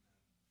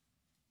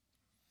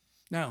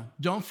 Now,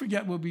 don't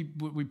forget what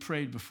we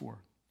prayed before.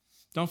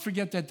 Don't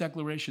forget that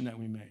declaration that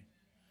we made.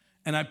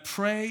 And I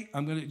pray,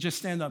 I'm going to just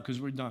stand up because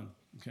we're done,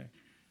 okay?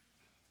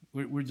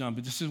 We're done.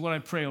 But this is what I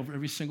pray over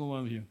every single one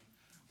of you.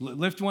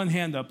 Lift one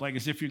hand up like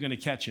as if you're going to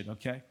catch it,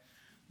 okay?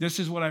 This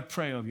is what I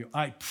pray of you.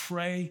 I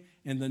pray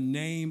in the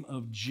name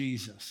of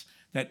Jesus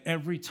that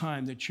every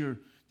time that you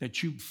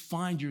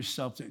find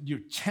yourself, that you're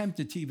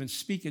tempted to even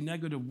speak a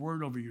negative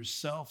word over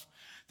yourself,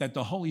 that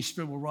the Holy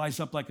Spirit will rise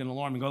up like an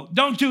alarm and go,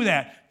 don't do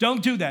that,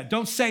 don't do that,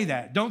 don't say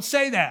that, don't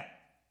say that.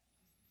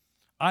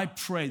 I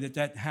pray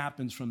that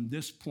happens from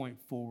this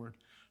point forward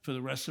for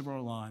the rest of our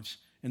lives.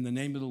 In the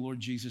name of the Lord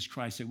Jesus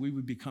Christ, that we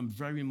would become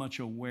very much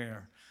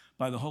aware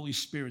by the Holy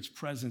Spirit's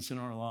presence in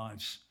our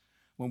lives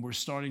when we're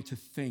starting to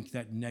think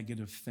that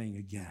negative thing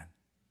again.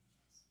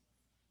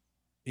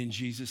 In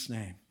Jesus'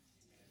 name,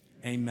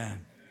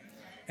 amen.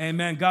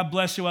 Amen. God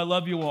bless you. I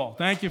love you all.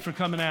 Thank you for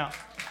coming out.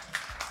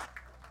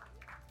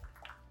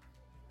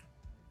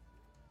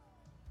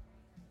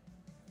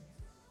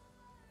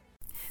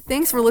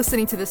 Thanks for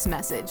listening to this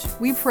message.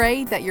 We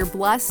pray that you're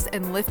blessed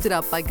and lifted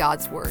up by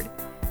God's word.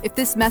 If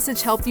this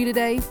message helped you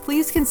today,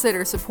 please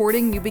consider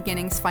supporting New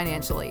Beginnings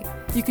financially.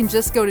 You can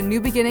just go to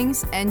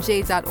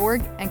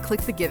newbeginningsnj.org and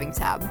click the Giving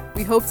tab.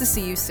 We hope to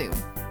see you soon.